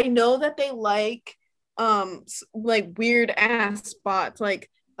 But I know that they like weird ass spots, like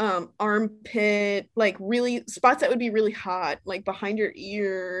armpit, like really spots that would be really hot, like behind your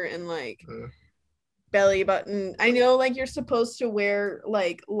ear and belly button. I know like you're supposed to wear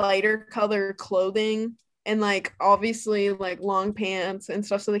like lighter color clothing and like obviously like long pants and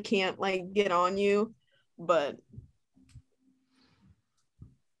stuff so they can't like get on you, but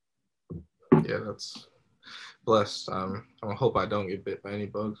that's blessed. I hope I don't get bit by any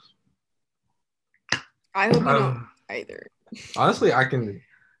bugs. I hope you don't either. Honestly, I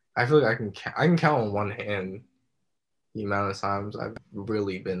feel like I can count on one hand the amount of times I've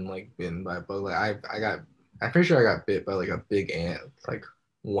really been bitten by a bug. Like I got I'm pretty sure I got bit by like a big ant like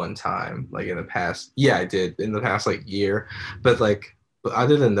one time, like in the past. Yeah, I did in the past like year. But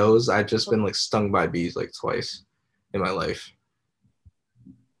other than those, I've just been like stung by bees like twice in my life.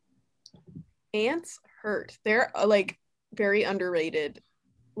 Ants hurt. They're like very underrated.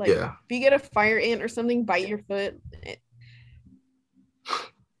 Like Yeah. if you get a fire ant or something bite your foot.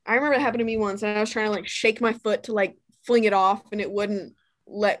 I remember it happened to me once, and I was trying to like shake my foot to like fling it off, and it wouldn't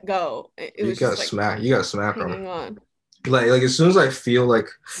let go. It was just like you gotta smack hanging them. on. Like as soon as I feel like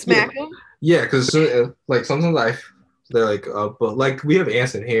smack them. Yeah, because like sometimes they're like but like we have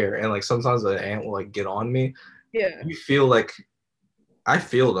ants in here, and like sometimes the ant will like get on me. Yeah. You feel like I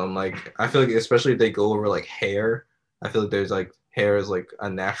feel them. Like I feel like especially if they go over like hair, I feel like there's like hair is like a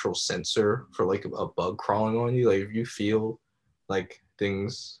natural sensor for like a bug crawling on you. Like if you feel like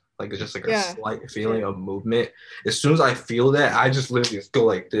things like it's just like a slight feeling of movement. As soon as I feel that, I just literally just go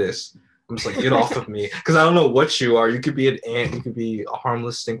like this. I'm just like, get off of me. Because I don't know what you are. You could be an ant, you could be a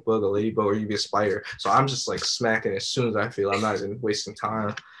harmless stink bug, a ladybug, or you could be a spider. So I'm just like smacking as soon as I feel. I'm not even wasting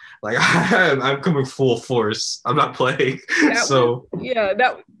time. Like I'm coming full force. I'm not playing. That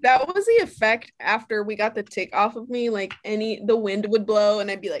was the effect after we got the tick off of me. Like the wind would blow and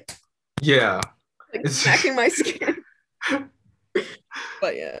I'd be like, yeah, like smacking my skin.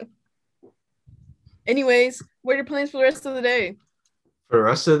 But yeah. Anyways, what are your plans for the rest of the day? For the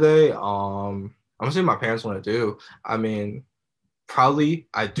rest of the day, I'm gonna see what my parents want to do. I mean, probably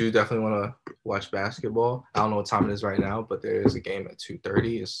I do definitely want to watch basketball. I don't know what time it is right now, but there is a game at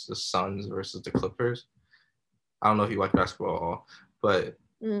 2:30. It's the Suns versus the Clippers. I don't know if you watch basketball at all, but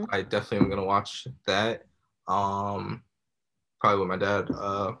I definitely am gonna watch that. Probably with my dad.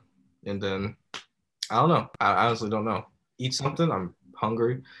 And then I don't know. I honestly don't know. Eat something. I'm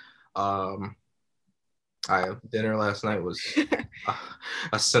hungry. I dinner last night was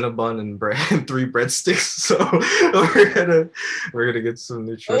a Cinnabon and bread and 3 breadsticks. So we're gonna get some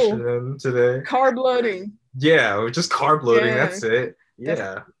nutrition in today. Carb loading. Yeah, we're just carb loading. Yeah, that's it. Yeah.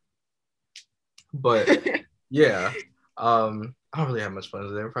 Definitely. But yeah, I don't really have much fun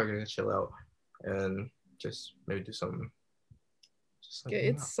today. We're probably gonna chill out and just maybe do something. Just like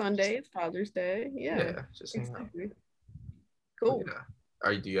it's Sunday. It's Father's Day. Yeah. Just hang out. Cool.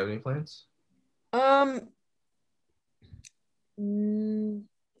 Yeah. Do you have any plans?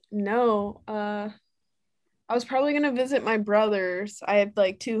 No. I was probably gonna visit my brothers. I have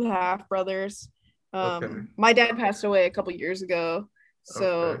like 2 half brothers. My dad passed away a couple years ago,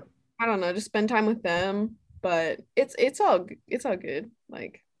 so I don't know, just spend time with them. But it's all good.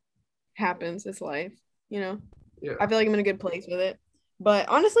 Like happens. It's life, you know. Yeah. I feel like I'm in a good place with it. But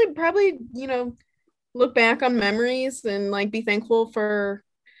honestly, probably look back on memories and like be thankful for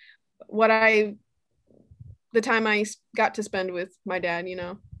the time I got to spend with my dad,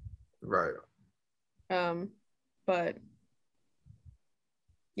 Right. But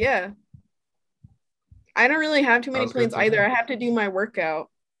yeah, I don't really have too many plans either. I have to do my workout.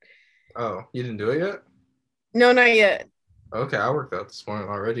 Oh, you didn't do it yet? No, not yet. Okay, I worked out this morning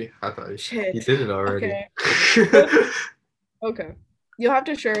already. I thought you did it already. Okay. Okay. You'll have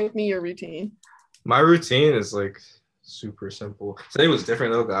to share with me your routine. My routine is like super simple. Today was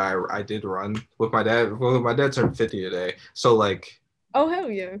different though. I did run with my dad. Well, my dad turned 50 today. So like, oh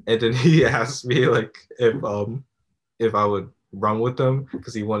hell yeah. And then he asked me like if I would run with them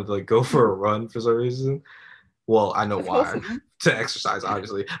because he wanted to like go for a run for some reason. Well, I know why. Awesome. To exercise,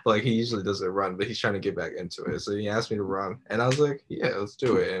 obviously. But like he usually doesn't run, but he's trying to get back into it. So he asked me to run. And I was like, yeah, let's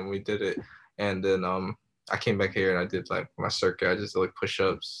do it. And we did it. And then I came back here and I did like my circuit. I just did like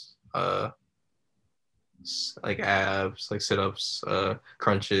push-ups, like abs, like sit-ups,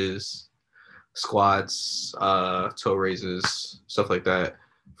 crunches, squats, toe raises, stuff like that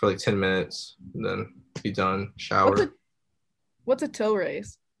for like 10 minutes, and then be done, shower. What's a toe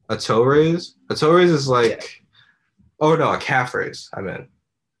raise? A toe raise? A toe raise is like, oh no, a calf raise, I meant.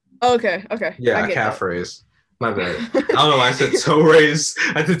 Okay. Yeah, a calf raise. My bad. I don't know why I said toe raise.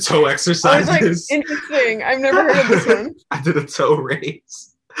 I did toe exercises. I was like, interesting. I've never heard of this one. I did a toe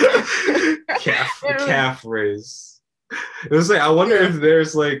raise. calf raise. It was like I wonder if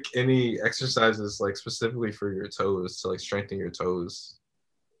there's like any exercises like specifically for your toes to like strengthen your toes.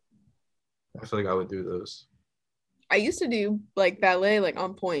 I feel like I would do those. I used to do like ballet, like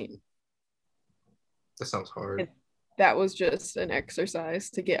on point. That sounds hard. That was just an exercise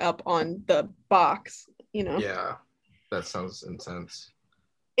to get up on the box, Yeah, that sounds intense.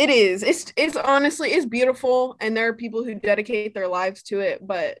 It is. It's honestly, it's beautiful, and there are people who dedicate their lives to it,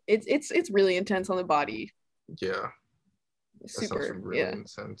 but it's really intense on the body. Yeah. Super really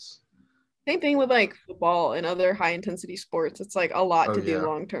intense. Same thing with like football and other high intensity sports. It's like a lot to do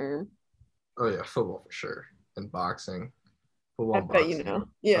long term. Oh yeah, football for sure. and boxing. Football I and bet boxing. you know.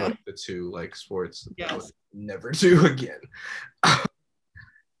 Yeah. Like the two like sports yes. I would never do again.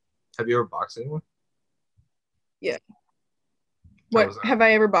 Have you ever boxed anyone? Yeah. What have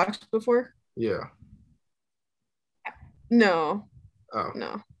I ever boxed before? Yeah. No. Oh.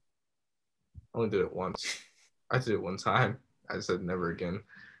 No. I only did it once. I did it one time. I said never again.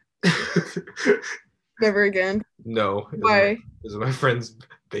 Never again. No. Why? It was my friend's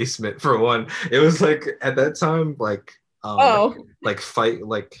basement for one. It was like at that time, like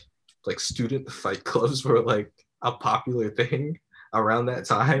like student fight clubs were like a popular thing around that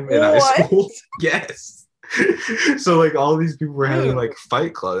time in high school. Yes. So like all these people were having like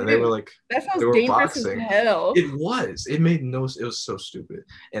fight club and they were like that sounds dangerous as hell. It was. It was so stupid.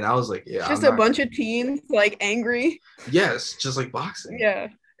 And I was like, yeah. Just a bunch of teens like angry. Yes, just like boxing. Yeah.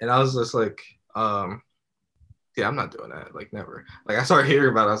 And I was just like, yeah, I'm not doing that. Like never. Like I started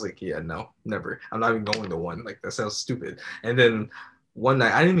hearing about it, I was like, yeah, no, never. I'm not even going to one. Like that sounds stupid. And then one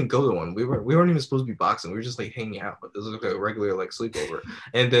night I didn't even go to one. We weren't even supposed to be boxing. We were just like hanging out. It was like a regular like sleepover.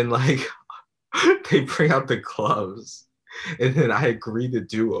 And then like they bring out the gloves, and then I agreed to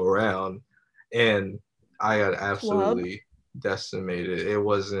do a round, and I got absolutely decimated. It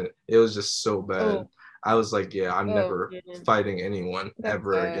was just so bad. Oh. I was like, yeah, I'm never fighting anyone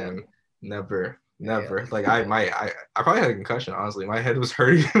ever again. Never. Yeah. Like I probably had a concussion, honestly. My head was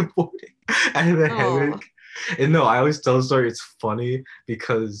hurting in the morning. I had a headache. And no, I always tell the story. It's funny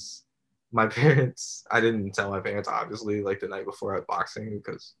because my parents, I didn't tell my parents, obviously, like the night before I was boxing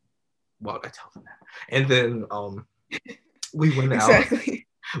because why would I tell them that? And then we went out.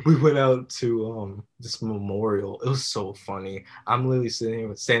 We went out to this memorial. It was so funny. I'm literally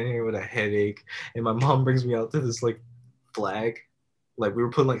standing here with a headache, and my mom brings me out to this like flag. Like we were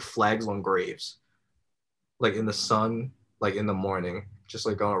putting like flags on graves, like in the sun, like in the morning, just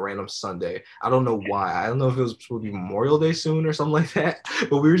like on a random Sunday. I don't know why. I don't know if it was supposed to be Memorial Day soon or something like that.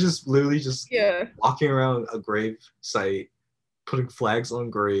 But we were just literally just walking around a grave site, putting flags on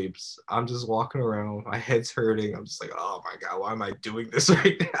graves. I'm just walking around. My head's hurting. I'm just like, oh my God, why am I doing this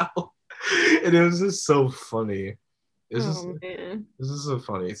right now? And it was just so funny. This is a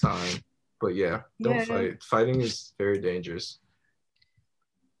funny time. But yeah, don't fight. Fighting is very dangerous.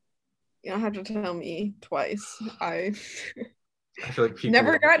 You don't have to tell me twice. I feel like people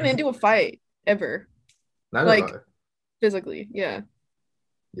never gotten into a fight ever. Not like physically, yeah.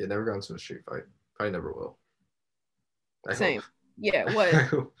 Yeah, never got into a street fight. Probably never will. Same. Yeah,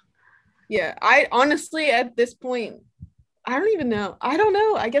 what? Yeah, I honestly at this point, I don't even know. I don't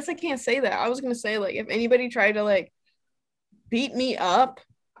know. I guess I can't say that. I was gonna say like if anybody tried to like beat me up,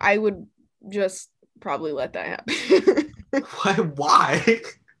 I would just probably let that happen. Why?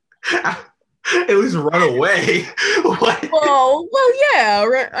 At least run away. What? Well,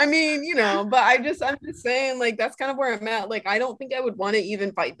 yeah. I mean, you know, but I'm just saying, like, that's kind of where I'm at. Like, I don't think I would want to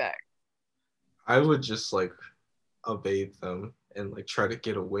even fight back. I would just like evade them and like try to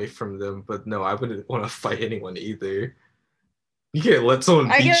get away from them, but no, I wouldn't want to fight anyone either. You can't let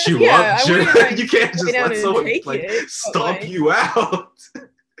someone beat you up. Like, you can't just let someone like stomp you out.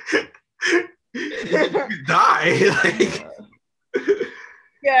 You could die. Like.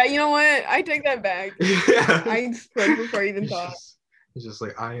 Yeah, you know what? I take that back. Yeah. I spoke before I even thought. It's just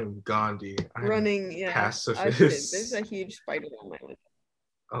like I am Gandhi. I running, am pacifist. There's a huge spider on my lip.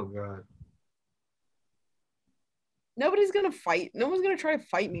 Oh God. Nobody's gonna fight. No one's gonna try to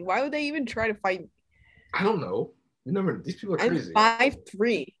fight me. Why would they even try to fight me? I don't know. These people are crazy. I'm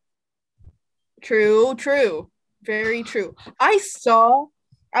 5'3". True. Very true.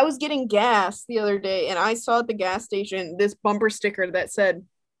 I was getting gas the other day and I saw at the gas station this bumper sticker that said,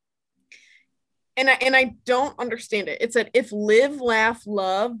 and I don't understand it. It said, if live, laugh,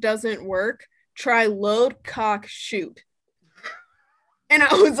 love doesn't work, try load, cock, shoot. And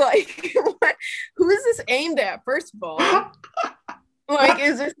I was like, what? Who is this aimed at, first of all? Like,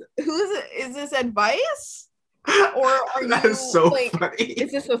 is this advice? Or are that you is so like, funny.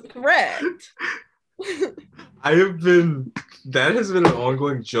 Is this a threat? That has been an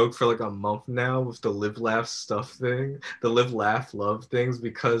ongoing joke for like a month now with the live laugh stuff thing, the live laugh love things,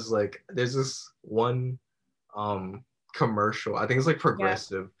 because like there's this one commercial, I think it's like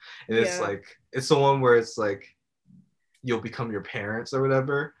Progressive, and it's like it's the one where it's like you'll become your parents or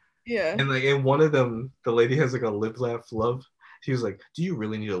whatever. Yeah. And like in one of them, the lady has like a live laugh love. He was like, do you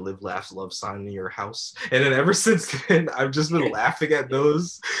really need a live, laugh, love sign in your house? And then ever since then, I've just been laughing at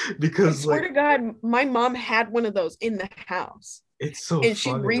those because, I swear to God, my mom had one of those in the house. It's so and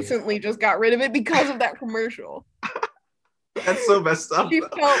funny. She recently just got rid of it because of that commercial. That's so messed up. She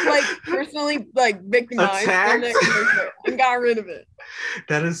felt like personally like victimized and got rid of it.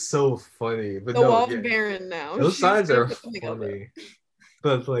 That is so funny. But the wall's barren now. Those signs are funny.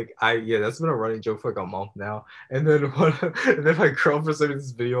 But like that's been a running joke for like a month now. And then my girlfriend sent me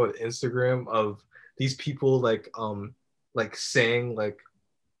this video on Instagram of these people like saying like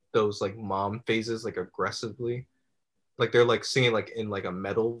those like mom phases like aggressively. Like they're like singing like in like a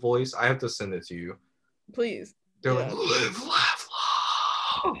metal voice. I have to send it to you. Please. They're like live, laugh,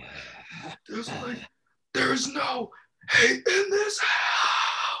 love. There's no hate in this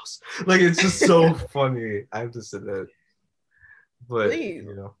house. Like it's just so funny. I have to send it. But please.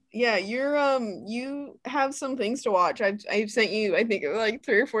 Yeah, you have some things to watch. I've sent you I think like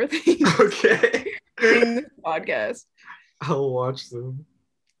 3 or 4 things. Okay. During the podcast. I'll watch them.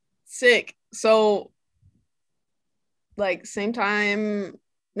 Sick. So like same time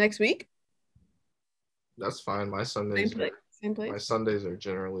next week? That's fine. My Sundays same place. My Sundays are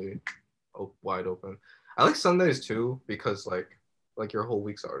generally wide open. I like Sundays too because like your whole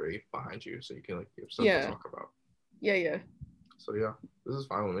week's already behind you, so you can like have something to talk about. Yeah. So yeah, this is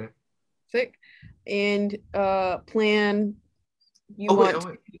fine with me. Sick. And plan you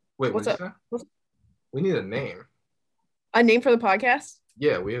wait, what's up? We need a name. A name for the podcast?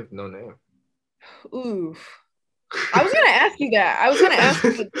 Yeah, we have no name. Ooh. I was gonna ask you that. I was gonna ask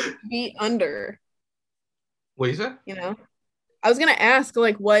you to be under. What you said? I was gonna ask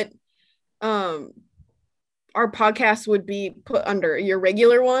like what our podcast would be put under, your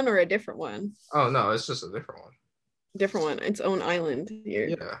regular one or a different one? Oh no, it's just a different one. Different one, its own island here.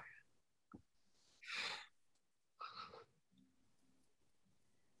 Yeah.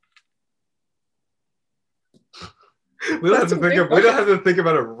 We don't have to think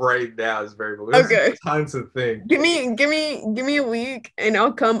about it right now. It's very good. Okay. Time to think. Give me a week, and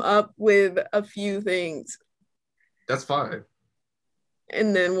I'll come up with a few things. That's fine.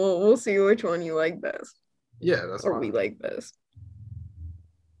 And then we'll see which one you like best. Yeah, that's fine. Or we like best.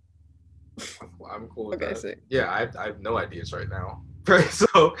 I'm cool with that. Sick. Yeah, I have no ideas right now. Right,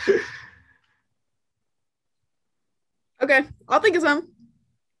 so. Okay, I'll think of some.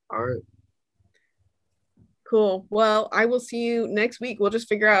 All right. Cool. Well, I will see you next week. We'll just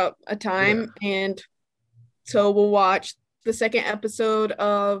figure out a time, and so we'll watch the second episode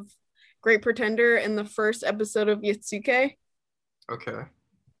of Great Pretender and the first episode of Yotsuke. Okay.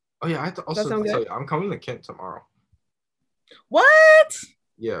 Oh yeah, I have to also tell you, I'm coming to Kent tomorrow. What?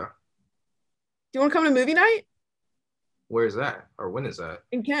 Yeah. Do you want to come to movie night? Where is that? Or when is that?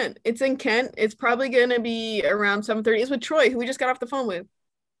 In Kent. It's in Kent. It's probably gonna be around 7:30. It's with Troy, who we just got off the phone with.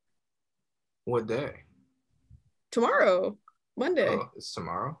 What day? Tomorrow, Monday. Oh, it's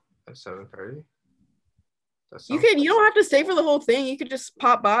tomorrow at 7:30. You don't have to stay for the whole thing. You could just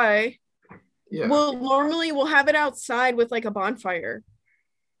pop by. Yeah. We'll have it outside with like a bonfire.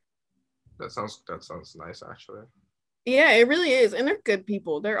 That sounds nice, actually. Yeah, it really is. And they're good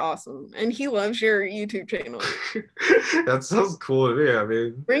people. They're awesome. And he loves your YouTube channel. That sounds cool to me. I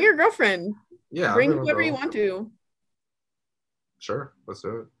mean, bring your girlfriend. Yeah. Bring whoever you want to. Sure. Let's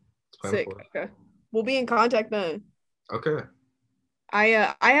do it. Sick. Okay. We'll be in contact then. Okay.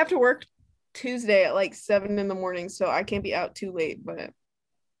 I have to work Tuesday at like 7 a.m, so I can't be out too late, but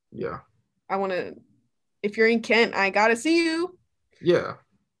yeah. I want to, if you're in Kent, I gotta see you. Yeah.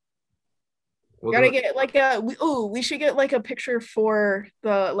 We'll gotta get like we should get like a picture for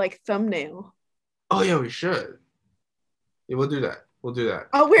the like thumbnail. Oh yeah, we should. Yeah, we'll do that.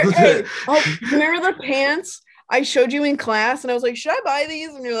 Oh, remember the pants I showed you in class, and I was like, should I buy these?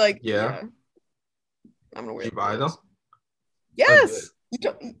 And you're like, yeah. I'm gonna wear. Did you buy them? Yes.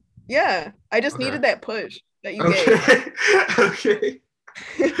 Yeah. I just needed that push that you gave. Okay.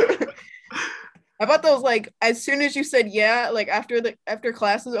 I bought those like as soon as you said like after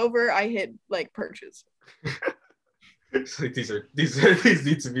class is over, I hit like purchase. It's like these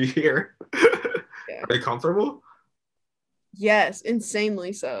need to be here. Yeah. Are they comfortable? Yes,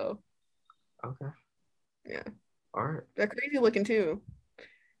 insanely so. Okay. Yeah. All right. They're crazy looking too.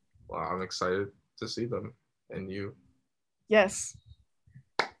 Wow, I'm excited to see them and you. Yes.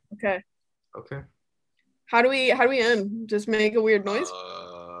 Okay. Okay. How do we end? Just make a weird noise?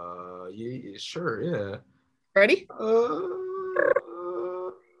 Yeah, sure, yeah. Ready? 3,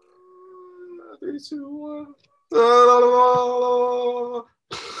 2, 1.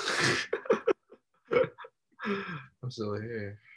 I'm still here.